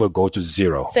will never go to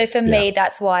zero. So for me,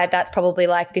 that's why that's probably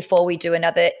like before we do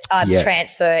another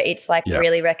transfer, it's like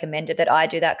really recommended that I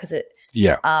do that, because it.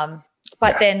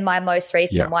 But then my most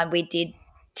recent one, we did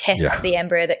test the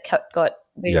embryo that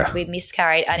we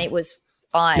miscarried, and it was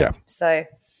fine. So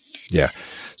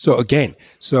again,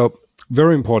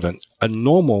 very important. A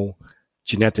normal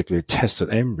genetically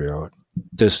tested embryo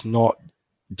does not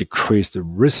decrease the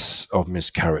risk of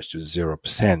miscarriage to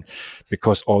 0%,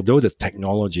 because although the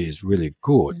technology is really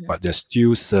good, but there's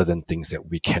still certain things that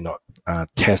we cannot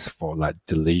test for, like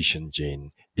deletion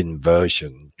gene,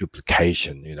 inversion,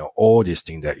 duplication, all these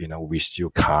things that, we still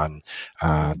can't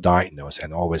diagnose,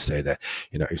 and always say that,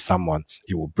 if someone,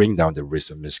 it will bring down the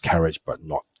risk of miscarriage, but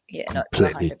not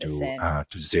completely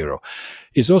to zero.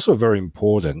 It's also very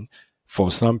important for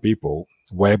some people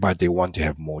whereby they want to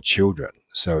have more children.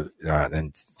 So,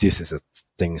 and this is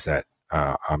things that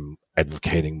I'm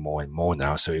advocating more and more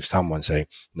now. So if someone say,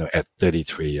 at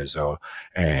 33 years old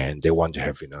and they want to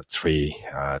have, three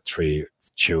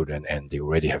children, and they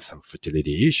already have some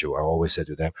fertility issue, I always say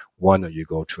to them, why don't you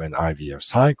go through an IVF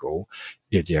cycle?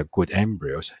 If they are good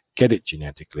embryos, get it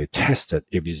genetically tested.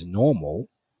 If it's normal,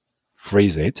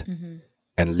 freeze it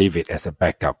and leave it as a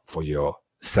backup for your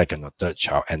second or third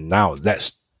child. And now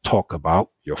let's talk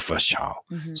about your first child.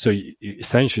 So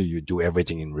essentially you do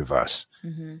everything in reverse.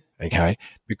 Okay?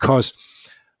 Because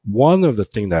one of the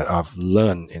things that I've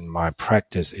learned in my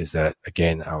practice is that,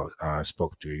 again, I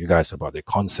spoke to you guys about the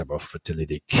concept of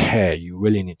fertility care. You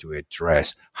really need to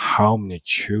address how many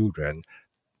children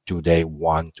do they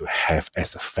want to have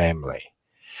as a family.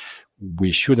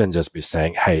 We shouldn't just be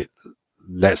saying, hey,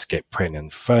 let's get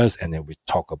pregnant first, and then we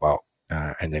talk about,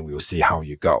 and then we'll see how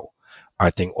you go. I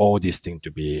think all these things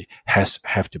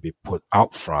have to be put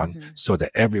out front so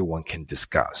that everyone can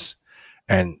discuss.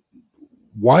 And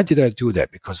why did I do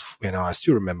that? Because, I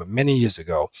still remember many years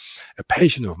ago, a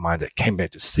patient of mine that came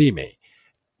back to see me,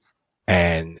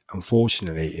 and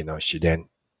unfortunately, she then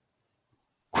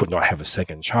could not have a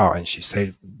second child. And she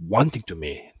said one thing to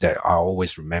me that I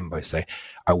always remember, is say,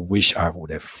 I wish I would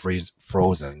have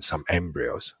frozen some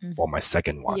embryos for my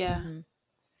second one.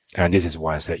 And this is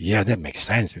why I said, that makes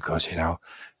sense, because,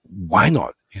 why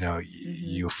not?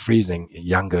 You're freezing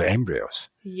younger embryos.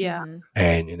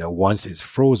 And, once it's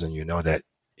frozen, that,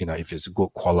 if it's good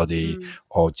quality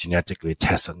or genetically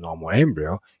tested normal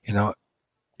embryo,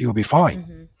 you'll be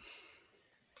fine.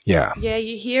 Yeah,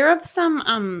 you hear of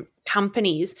some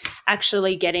companies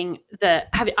actually getting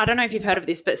I don't know if you've heard of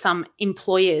this, but some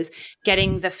employers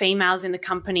getting the females in the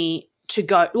company to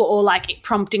go, or like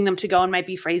prompting them to go and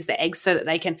maybe freeze the eggs so that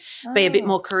they can be a bit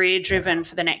more career driven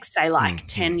for the next, say,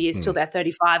 10 years till they're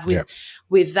 35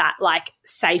 with that like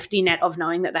safety net of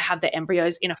knowing that they have their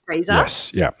embryos in a freezer.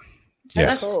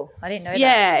 That's cool. I didn't know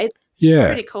that. It's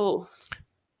pretty cool.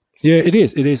 Yeah, it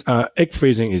is. It is. Egg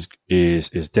freezing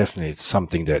is definitely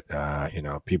something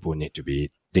that people need to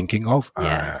be thinking of.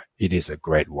 It is a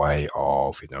great way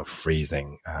of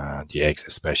freezing the eggs,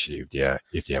 especially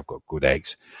if they have got good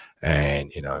eggs.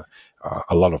 And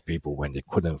a lot of people, when they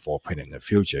couldn't fall pregnant in the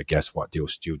future, guess what? They'll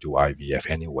still do IVF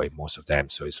anyway. Most of them.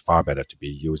 So it's far better to be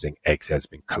using eggs that's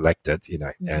been collected,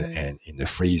 and in the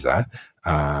freezer,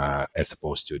 as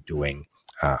opposed to doing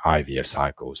IVF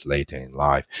cycles later in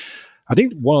life. I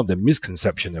think one of the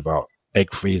misconceptions about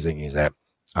egg freezing is that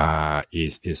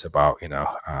is about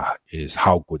is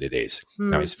how good it is.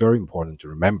 Now, it's very important to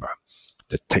remember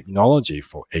the technology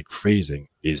for egg freezing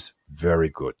is very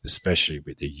good, especially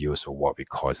with the use of what we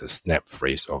call as a snap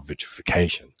freeze or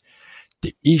vitrification.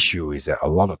 The issue is that a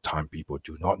lot of time people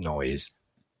do not know is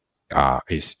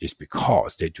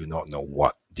because they do not know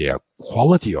what their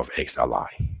quality of eggs are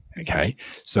like. Okay,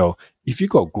 so if you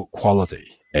got good quality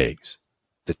eggs,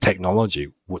 the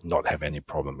technology would not have any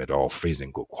problem at all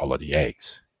freezing good quality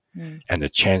eggs. And the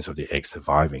chance of the egg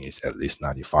surviving is at least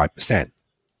 95%.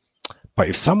 But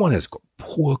if someone has got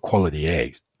poor quality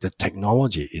eggs, the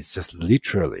technology is just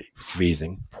literally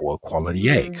freezing poor quality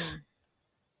eggs.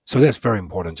 So that's very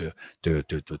important to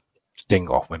think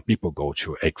of when people go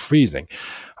through egg freezing.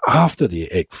 After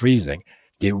the egg freezing,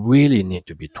 they really need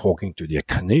to be talking to their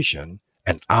clinician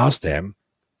and ask them,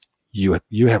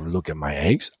 you have a look at my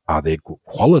eggs. Are they good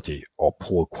quality or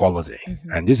poor quality?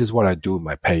 And this is what I do with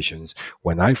my patients.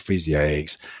 When I freeze their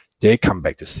eggs, they come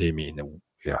back to see me in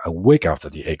a week after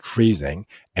the egg freezing,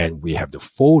 and we have the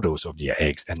photos of the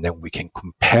eggs, and then we can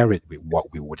compare it with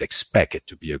what we would expect it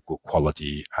to be a good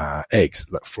quality eggs.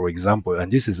 Like, for example,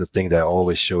 and this is the thing that I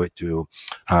always show it to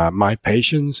my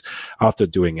patients after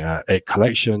doing egg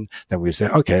collection. Then we say,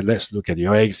 okay, let's look at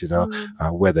your eggs,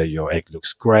 whether your egg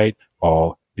looks great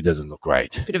or it doesn't look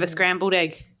great. Bit of a scrambled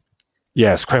egg.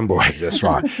 Yeah, scrambled eggs, that's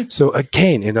right. So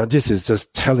again, this is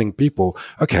just telling people,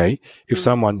 okay, if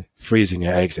someone freezing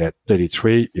their eggs at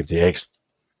 33, if the eggs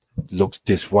looks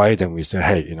this way, then we say,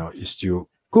 hey, it's still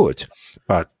good.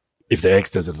 But if the eggs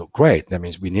doesn't look great, that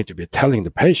means we need to be telling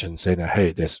the patient, saying that,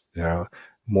 hey, there's,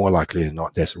 more likely than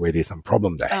not, there's really some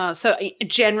problem there. So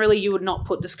generally you would not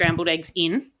put the scrambled eggs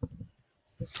in?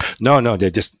 No, they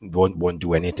just won't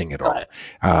do anything at all.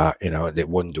 They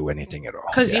won't do anything at all.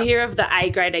 Because you hear of the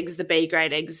A grade eggs, the B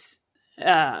grade eggs.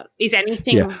 Is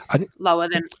anything lower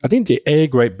than? I think the A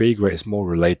grade, B grade is more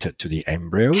related to the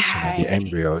embryos. Okay. The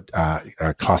embryo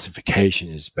classification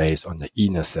is based on the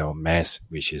inner cell mass,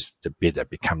 which is the bit that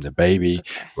become the baby,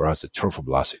 whereas the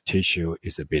trophoblastic tissue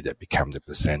is the bit that become the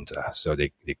placenta. So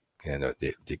the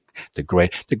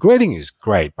grading is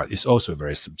great, but it's also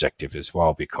very subjective as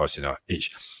well, because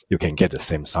you can get the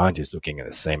same scientist looking at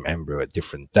the same embryo at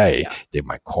different day. They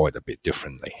might call it a bit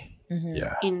differently.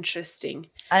 Yeah, interesting.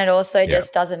 And it also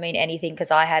just doesn't mean anything, because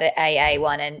I had an AA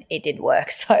one and it didn't work.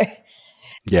 So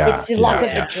it's luck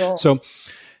of the draw. So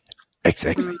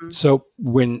exactly. So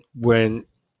when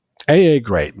AA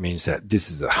grade means that this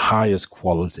is the highest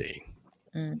quality.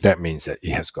 That means that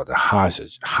it has got the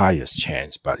highest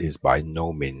chance, but is by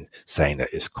no means saying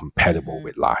that it's compatible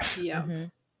with life. Yeah.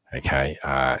 Okay.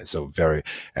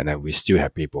 And then we still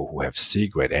have people who have C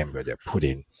grade embryo that put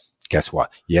in. Guess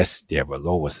what? Yes, they have a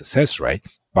lower success rate,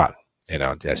 but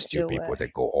there's still people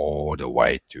that go all the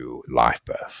way to live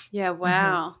birth. Yeah.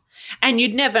 Wow. And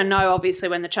you'd never know, obviously,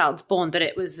 when the child's born that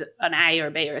it was an A or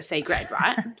a B or a C grade,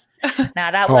 right?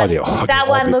 That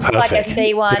one looks like a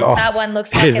C1. That one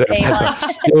looks like a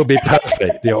B1. They'll be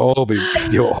perfect. They'll all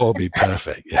be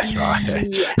perfect. That's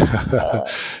right.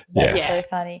 That's so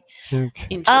funny.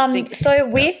 Interesting. So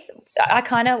I'm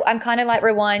kind of like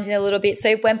rewinding a little bit.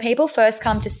 So when people first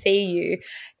come to see you,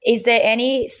 is there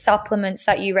any supplements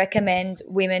that you recommend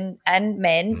women and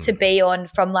men to be on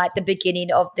from like the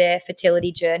beginning of their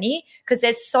fertility journey? Because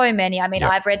there's so many. I mean,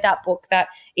 I've read that book that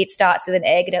it starts with an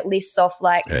egg and it lists off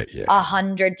like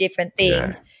 100 different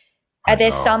things. Are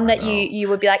there some that you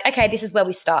would be like, okay, this is where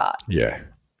we start?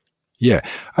 Yeah,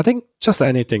 I think just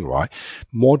anything, right?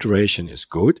 Moderation is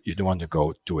good. You don't want to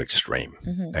go too extreme.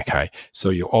 Okay. So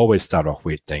you always start off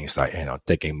with things like,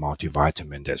 taking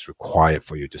multivitamin that's required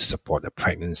for you to support the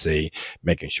pregnancy,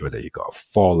 making sure that you got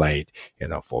folate,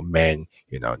 for men,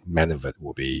 men of it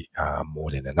will be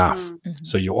more than enough.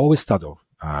 So you always start off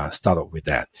with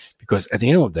that, because at the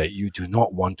end of the day, you do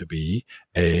not want to be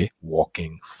a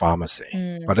walking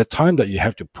pharmacy. By the time that you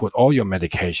have to put all your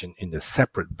medication in the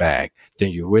separate bag,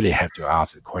 then you really have to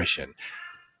ask the question,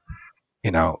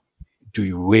 do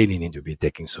you really need to be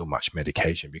taking so much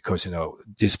medication? Because,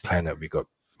 this planet, we got,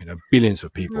 billions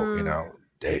of people,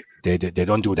 they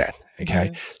don't do that.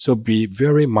 Okay. So be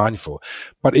very mindful,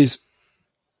 but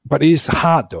it's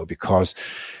hard though, because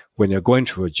when you're going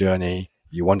through a journey,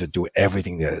 you want to do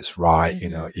everything that is right.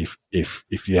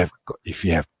 If you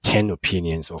have 10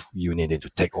 opinions of you needed to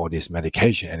take all this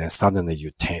medication, and then suddenly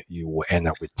you will end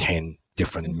up with 10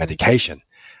 different medication.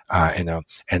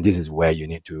 And this is where you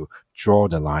need to draw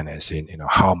the line as in,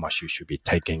 how much you should be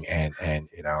taking, and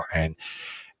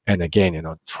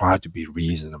again, try to be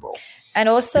reasonable. And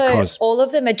also, all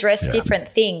of them address different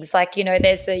things. Like,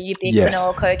 there's the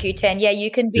ubiquinol, CoQ10. Yeah,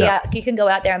 you can you can go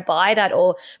out there and buy that,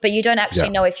 but you don't actually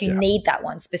know if you need that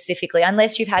one specifically,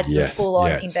 unless you've had some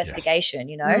full-on investigation.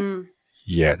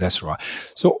 Yeah, that's right.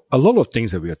 So a lot of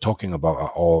things that we are talking about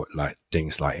are all like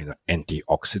things like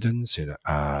antioxidants.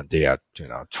 They are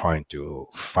trying to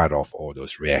fight off all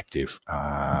those reactive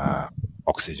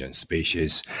oxygen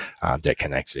species that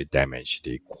can actually damage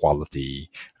the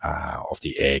quality of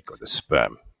the egg or the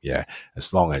sperm. Yeah,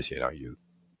 as long as you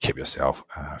keep yourself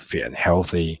fit and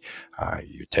healthy,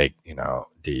 you take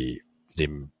the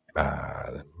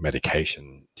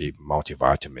medication, the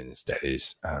multivitamins that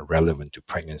is relevant to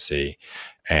pregnancy,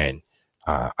 and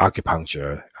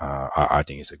acupuncture. I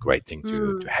think is a great thing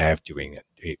to have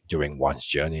during one's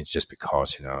journey. It's just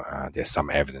because there's some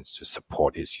evidence to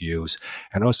support its use,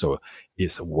 and also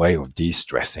it's a way of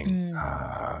de-stressing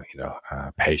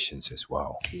patients as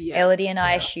well. Elodie and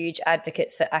I are huge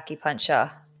advocates for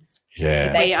acupuncture.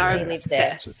 Yeah. They We are basically live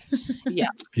there. obsessed. Yeah.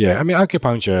 Yeah, I mean,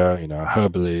 acupuncture,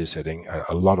 herbalists, I think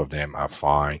a lot of them are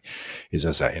fine. It's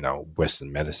just that,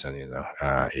 Western medicine,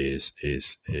 is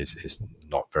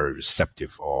not very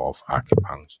receptive of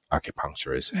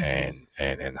acupuncturists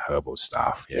and herbal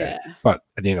stuff. Yeah. But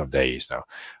at the end of the day,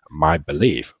 my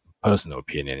belief, personal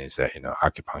opinion is that,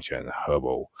 acupuncture and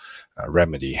herbal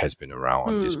remedy has been around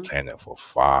on this planet for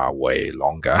far way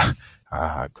longer.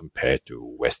 Compared to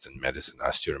Western medicine.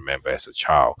 I still remember as a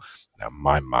child,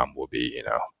 my mom would be,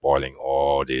 boiling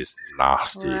all this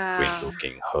nasty,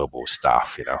 green-looking herbal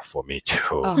stuff, for me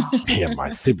and my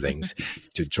siblings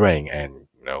to drink, and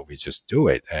we just do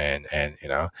it, and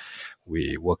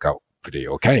we work out pretty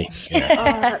okay. Yeah.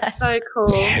 Oh, that's so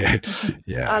cool.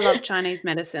 Yeah. I love Chinese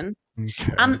medicine.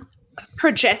 Okay.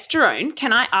 Progesterone,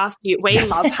 can I ask you, we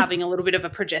love having a little bit of a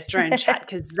progesterone chat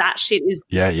because that shit is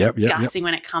disgusting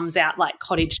when it comes out like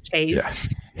cottage cheese. Yeah.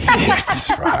 Yes, that's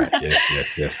right.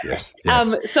 Yes.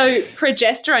 So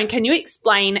progesterone, can you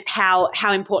explain how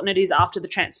important it is after the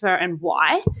transfer and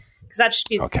why? Because that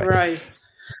shit's gross.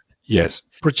 Yes,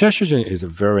 progesterone is a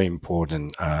very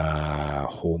important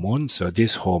hormone. So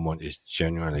this hormone is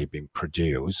generally being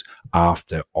produced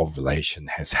after ovulation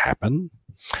has happened.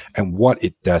 And what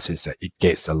it does is that it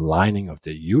gets the lining of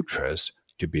the uterus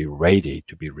to be ready,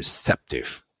 to be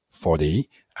receptive for the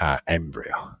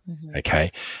embryo. Okay.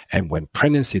 And when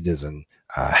pregnancy doesn't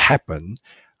happen,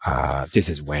 this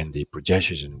is when the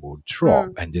progesterone will drop.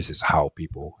 And this is how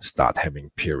people start having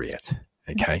period.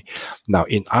 Okay. Now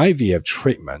in IVF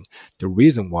treatment, the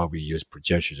reason why we use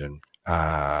progesterone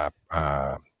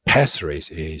pessaries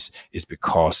is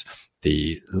because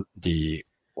the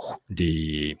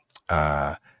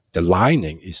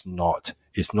lining is not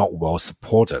well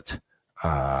supported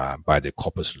by the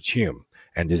corpus luteum,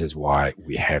 and this is why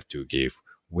we have to give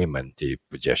women the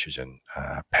progesterone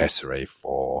pessary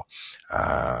for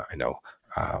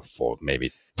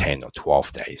maybe 10 or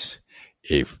 12 days.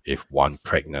 If one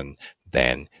pregnant,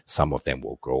 then some of them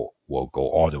will go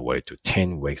all the way to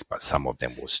 10 weeks, but some of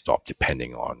them will stop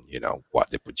depending on, what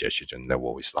the progesterone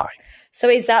level is like. So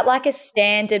is that like a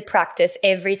standard practice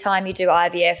every time you do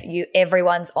IVF,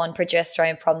 everyone's on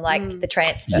progesterone from like the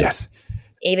transfer? Yes.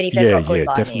 Even if they've got good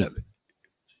lining? Definitely.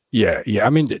 Yeah. I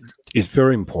mean, it's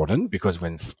very important because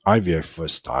when IVF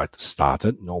first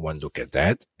started, no one looked at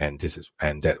that, and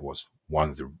that was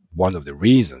one of the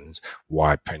reasons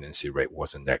why pregnancy rate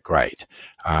wasn't that great.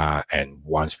 And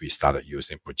once we started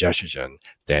using progesterone,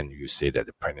 then you see that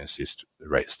the pregnancy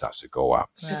rate starts to go up.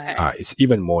 Right. It's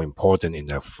even more important in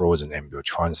the frozen embryo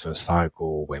transfer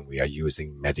cycle when we are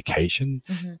using medication,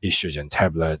 estrogen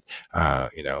tablet.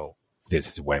 This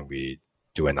is when we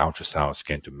do an ultrasound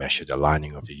scan to measure the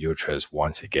lining of the uterus.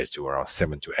 Once it gets to around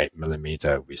 7 to 8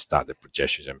 millimeter, we start the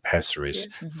progesterone pessaries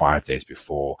 5 days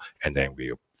before, and then we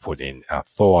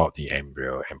thaw out the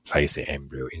embryo and place the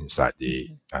embryo inside the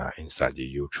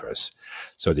uterus.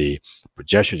 So the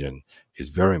progesterone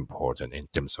is very important in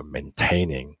terms of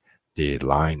maintaining the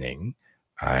lining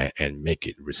and make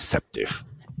it receptive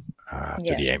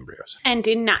to the embryos. And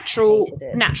in natural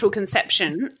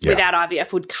conception without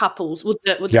IVF, would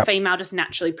the female just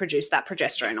naturally produce that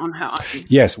progesterone on her own?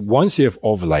 Yes, once you have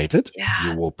ovulated,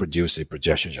 you will produce the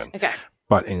progesterone. Okay.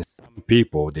 But in some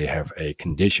people, they have a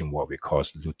condition, what we call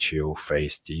luteal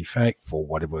phase defect. For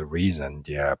whatever reason,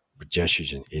 their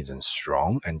progesterone isn't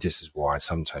strong. And this is why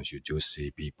sometimes you do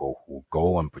see people who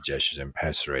go on progesterone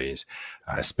pessaries,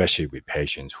 especially with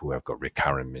patients who have got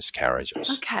recurrent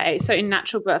miscarriages. Okay, so in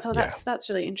natural birth, that's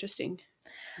really interesting.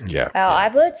 Yeah. Well,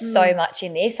 I've learned so much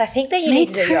in this. I think that you need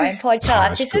to do your own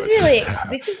podcast. This has been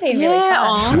really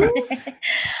fun.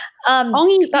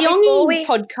 The Ongi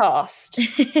podcast.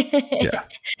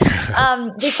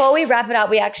 Before we wrap it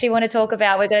up, we actually want to talk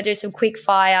about, we're going to do some quick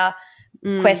fire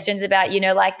questions about,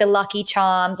 like the lucky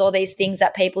charms, all these things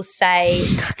that people say.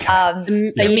 So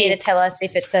you need to tell us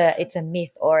if it's a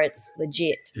myth or it's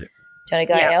legit. Yeah. Do you want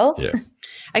to go, Elle? Yeah.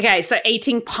 Okay, so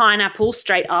eating pineapple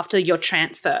straight after your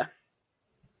transfer.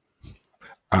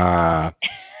 Very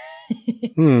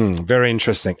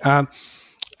interesting.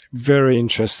 Very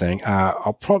interesting.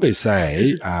 I'll probably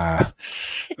say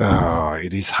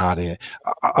it is hard.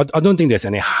 I don't think there's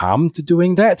any harm to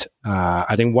doing that.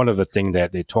 I think one of the things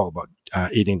that they talk about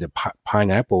eating the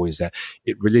pineapple is that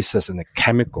it releases a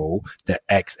chemical that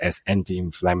acts as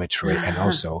anti-inflammatory and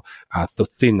also to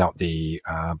thin out the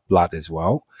blood as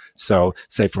well. So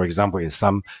say, for example, in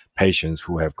some patients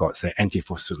who have got, say,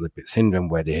 antiphospholipid syndrome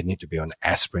where they need to be on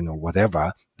aspirin or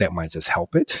whatever, that might just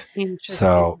help it.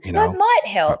 So, that might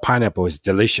help. Pineapple is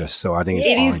delicious, so I think it's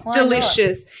It fine. is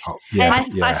delicious. Oh,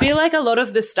 I feel like a lot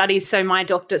of the studies, so my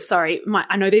doctor,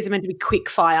 I know these are meant to be quick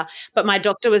fire, but my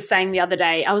doctor was saying the other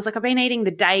day, I was like, I've been eating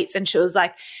the dates, and she was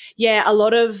like, yeah, a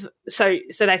lot of, so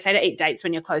they say to eat dates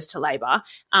when you're close to labour,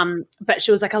 but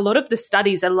she was like, a lot of the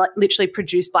studies are literally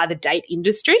produced by the date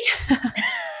industry.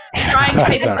 Trying to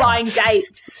people buying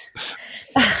dates.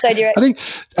 So I think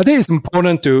it's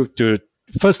important to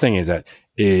first thing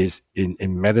is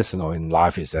in medicine or in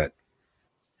life is that,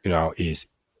 is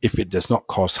if it does not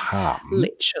cause harm,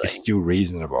 literally, it's still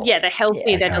reasonable. Yeah, they're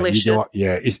healthy, they're delicious.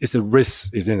 It's a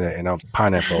risk, isn't it?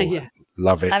 Pineapple. Yeah.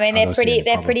 Love it. I mean,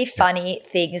 they're pretty funny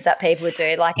things that people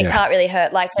do. Like, it can't really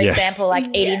hurt. Like, for example, like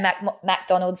eating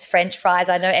McDonald's French fries.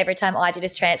 I know every time I did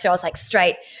this transfer, I was like,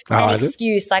 straight, an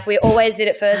excuse. Like, we always did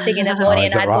it first thing in the morning,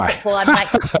 and I'd look at Paul, I'm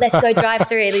like, let's go drive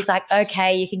through. And he's like,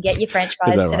 okay, you can get your French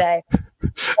fries today. Right?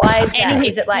 Why is that?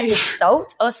 Is it like with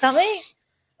salt or something?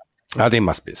 I think it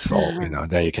must be salt,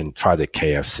 Then you can try the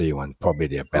KFC one. Probably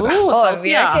they're better. Oh,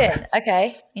 you reckon?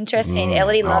 Okay, interesting.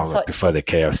 Elodie loves hot chips. Prefer the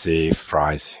KFC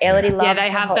fries. Elodie loves they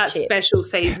have that chips. Special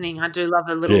seasening. I do love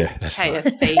a little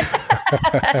KFC.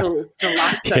 Little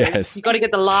delight. So yes. You got to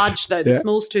get the large though. The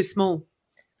small's too small.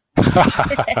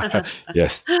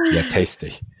 Yes,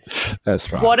 tasty.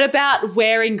 That's right. What about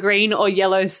wearing green or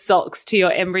yellow socks to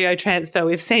your embryo transfer?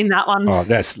 We've seen that one. Oh,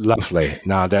 that's lovely.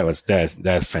 No, that's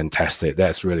fantastic.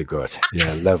 That's really good.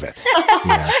 Yeah, love it.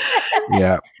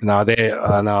 Yeah. Now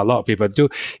a lot of people do.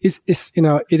 It's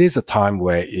it is a time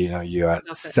where you are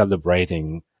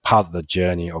celebrating part of the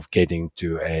journey of getting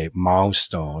to a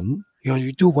milestone.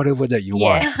 You do whatever that you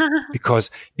want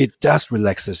because it does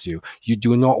relaxes you. You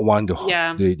do not want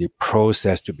the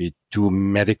process to be too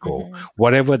medical. Mm-hmm.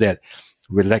 Whatever that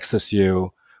relaxes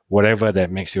you, whatever that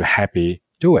makes you happy,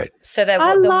 do it. So the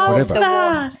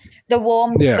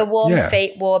warm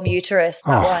feet, warm uterus,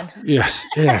 that one. Yes.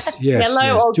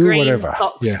 Yellow or do green whatever.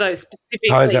 socks, though, specifically.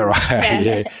 Oh, is that right?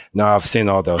 Yes. Yeah. No, I've seen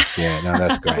all those. Yeah, no,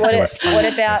 that's great.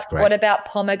 What about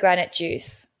pomegranate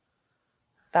juice?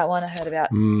 That one I heard about.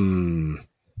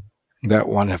 That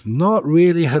one, I've not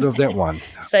really heard of that one.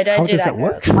 So don't How do does that.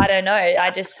 Work? I don't know.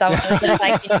 Someone was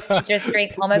like, you just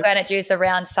drink pomegranate juice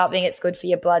around something. It's good for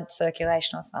your blood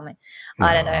circulation or something.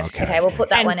 I don't know. Okay, we'll put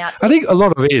that one out. I think a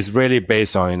lot of it is really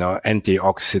based on,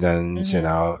 antioxidants,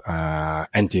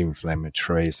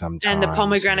 anti-inflammatory sometimes. And the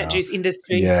pomegranate juice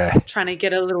industry. Yeah. Trying to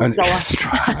get a little dollar. That's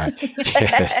right.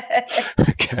 Yes.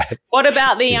 Okay. What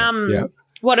about the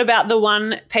What about the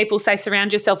one people say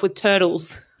surround yourself with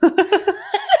turtles?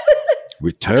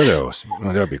 With turtles,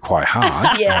 that would be quite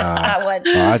hard. That one.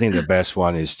 I think the best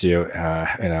one is still,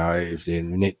 if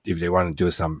they want to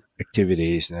do some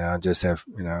activities, just have,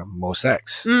 more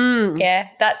sex. Yeah,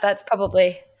 that's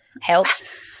probably helps.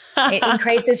 It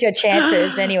increases your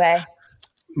chances anyway.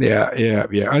 Yeah.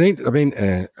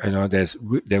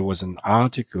 There was an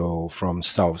article from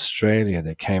South Australia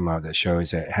that came out that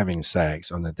shows that having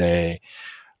sex on the day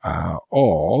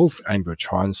of embryo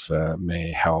transfer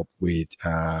may help with,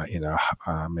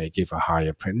 may give a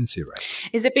higher pregnancy rate.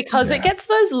 Is it because it gets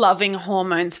those loving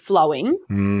hormones flowing?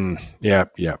 Yeah.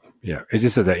 It's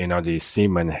just that, the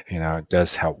semen,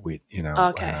 does help with,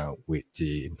 with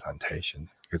the implantation.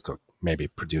 It's got maybe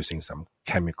producing some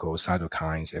chemicals,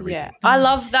 cytokines, everything. Yeah, I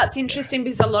love that's interesting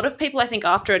because a lot of people, I think,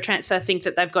 after a transfer think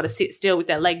that they've got to sit still with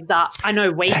their legs up. I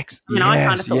know I kind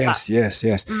of thought that. Yes.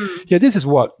 Yeah, this is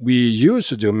what we used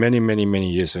to do many, many, many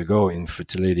years ago in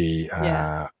fertility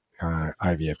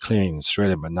IVF clinic in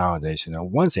Australia. But nowadays,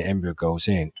 once the embryo goes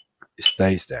in, it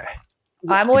stays there.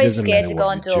 I'm always scared to go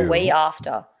and do a wee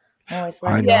after.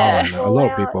 I know, a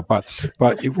lot of people, but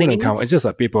it wouldn't come. It's just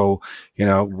like people,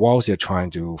 whilst they're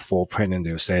trying to fall pregnant,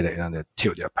 they'll say that, they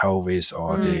tilt their pelvis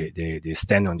or they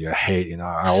stand on their head.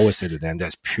 I always say to them,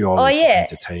 that's purely for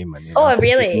entertainment. Oh,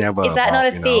 really? It's never Is that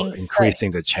about, not a thing?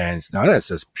 Increasing the chance. No, that's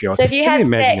just pure. So if you have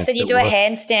sex and you do a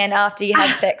handstand after you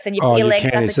have sex and you put your legs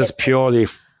up, it's just purely.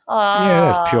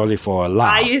 Yeah, that's purely for a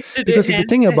laugh. I used to do because if you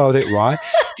think about it, right,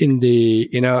 in the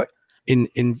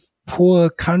in poor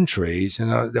countries,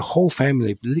 the whole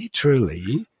family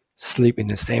literally sleep in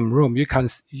the same room. You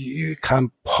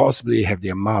can't possibly have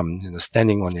their mom,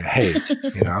 standing on your head,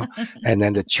 and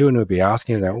then the children will be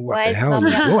asking them, "What the hell are you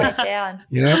doing?"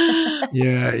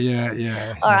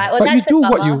 Yeah. All right. Well, but you do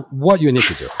what you need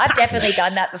to do. I've definitely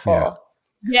done that before.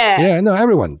 Yeah, no,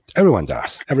 everyone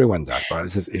does. Everyone does. But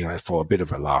it's just, for a bit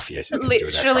of a laugh, yes, you can do that.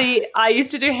 Literally, I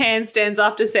used to do handstands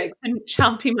after sex, and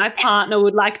Chumpy, my partner,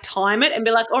 would like time it and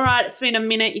be like, all right, it's been a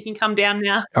minute, you can come down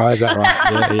now. Oh, is that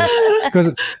right? Yeah.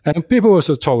 Because people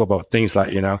also talk about things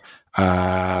like,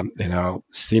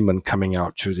 semen coming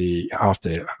out to the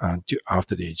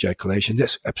after the ejaculation.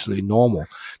 That's absolutely normal,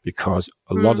 because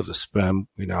a lot of the sperm,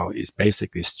 is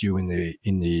basically still in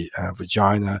the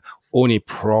vagina. Only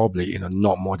probably,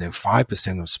 not more than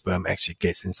 5% of sperm actually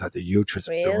gets inside the uterus.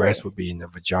 Really? The rest would be in the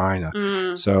vagina.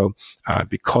 So,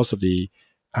 because of the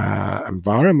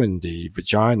environment, the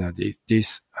vagina,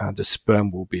 the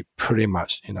sperm will be pretty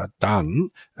much, done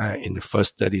in the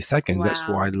first 30 seconds. Wow. That's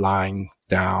why lying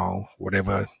down,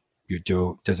 whatever you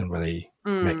do, doesn't really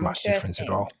make much difference at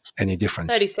all. Any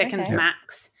difference? 30 seconds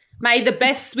max. May the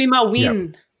best swimmer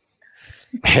win. Yep.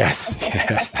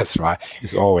 Yes, that's right.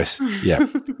 It's always,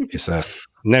 it's a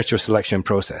natural selection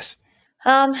process.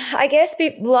 I guess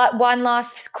one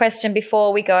last question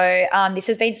before we go. This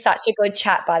has been such a good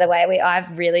chat, by the way.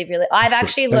 I've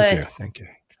actually learned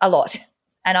a lot,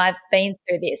 and I've been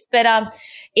through this. But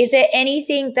is there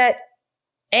anything that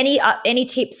any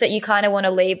tips that you kind of want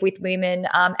to leave with women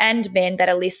and men that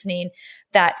are listening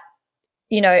that,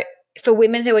 for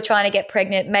women who are trying to get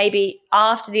pregnant, maybe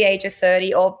after the age of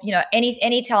 30 or,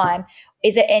 any time,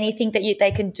 is there anything that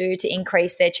they can do to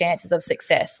increase their chances of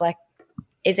success? Like,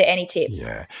 is there any tips?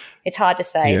 Yeah. It's hard to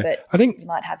say, but I think you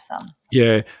might have some.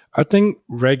 Yeah, I think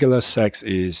regular sex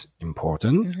is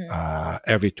important.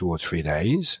 Every 2 or 3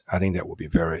 days. I think that would be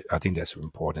I think that's an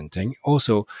important thing.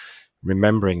 Also,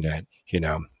 remembering that,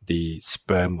 the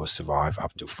sperm will survive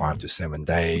up to 5 to 7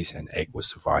 days, and egg will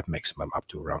survive maximum up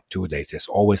to around 2 days. There's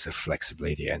always a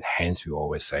flexibility, and hence we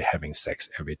always say having sex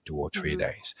every 2 or 3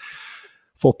 days.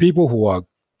 For people who are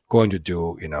going to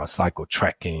do, cycle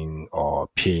tracking or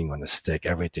peeing on a stick,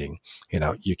 everything,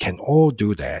 you can all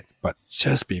do that, but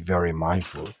just be very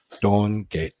mindful. Don't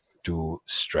get too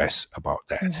stressed about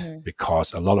that,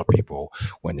 because a lot of people,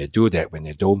 when they do that, when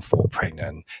they don't fall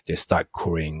pregnant, they start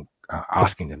querying,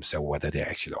 asking themselves whether they're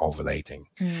actually ovulating.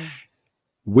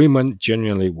 Women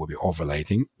generally will be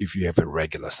ovulating if you have a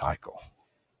regular cycle.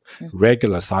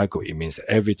 Regular cycle, it means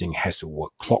everything has to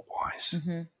work clockwise.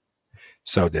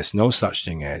 So there's no such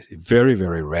thing as, very,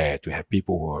 very rare to have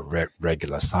people who are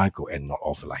regular cycle and not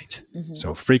ovulate.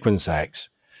 So frequent sex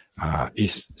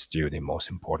is still the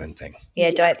most important thing. Yeah,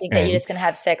 don't think that you're just going to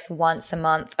have sex once a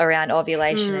month around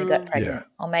ovulation and get pregnant.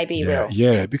 Or maybe you will.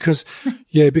 Yeah, because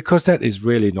that is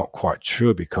really not quite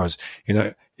true, because,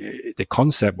 the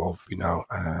concept of,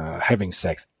 having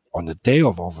sex on the day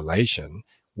of ovulation,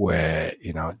 where,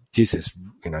 this is,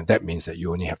 that means that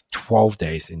you only have 12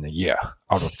 days in a year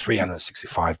out of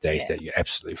 365 days that you're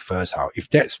absolutely fertile. If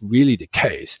that's really the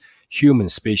case, human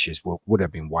species would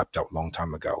have been wiped out a long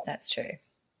time ago. That's true.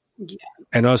 Yeah.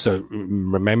 And also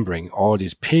remembering all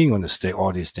these peeing on the stick,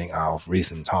 all these things are of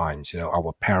recent times.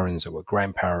 Our parents, our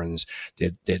grandparents,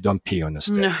 they don't pee on the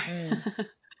stick. No.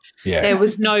 Yeah. There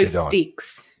was no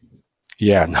sticks.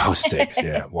 Yeah, no sticks.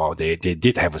 Yeah, well, they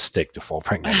did have a stick to fall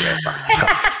pregnant with,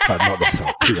 but not the sort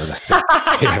of pee on the stick.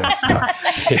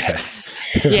 Yes,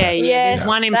 yes. There's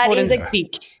one important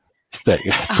stick. Stick,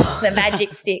 yes. The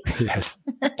magic stick. Yes,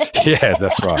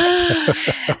 that's right.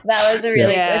 That was a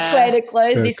really good way to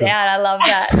close this out. I love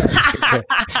that.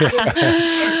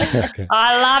 Okay.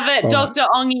 I love it, Dr.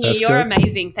 Ong. That's You're good.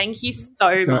 amazing. Thank you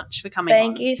so much for coming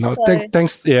Thank on. you No, so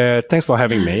thanks. Yeah, thanks for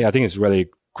having me. I think it's really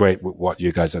great with what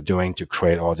you guys are doing to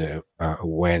create all the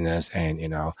awareness and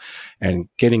and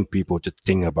getting people to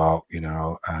think about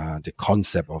the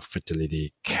concept of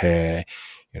fertility care,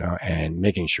 and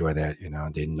making sure that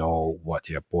they know what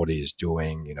their body is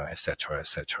doing, et cetera, et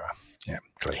cetera. Yeah,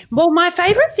 great. Well, my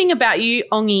favourite thing about you,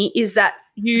 Ongi, is that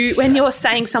when you're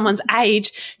saying someone's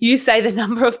age, you say the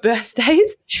number of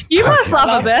birthdays. You must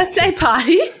love a birthday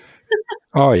party.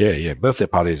 Oh, yeah. Birthday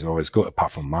party is always good,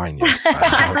 apart from mine.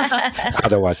 Yeah.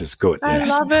 Otherwise, it's good. I Yes.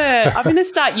 love it. I'm going to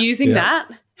start using that.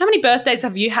 How many birthdays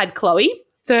have you had, Chloe?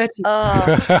 30.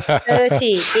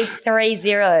 30, big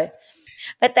 30.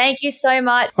 But thank you so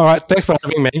much. All right. Thanks for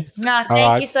having me.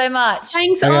 Thank you so much.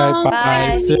 Thanks, Okay, Ong.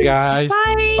 bye. See you guys.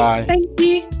 Bye. Bye. Thank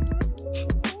you.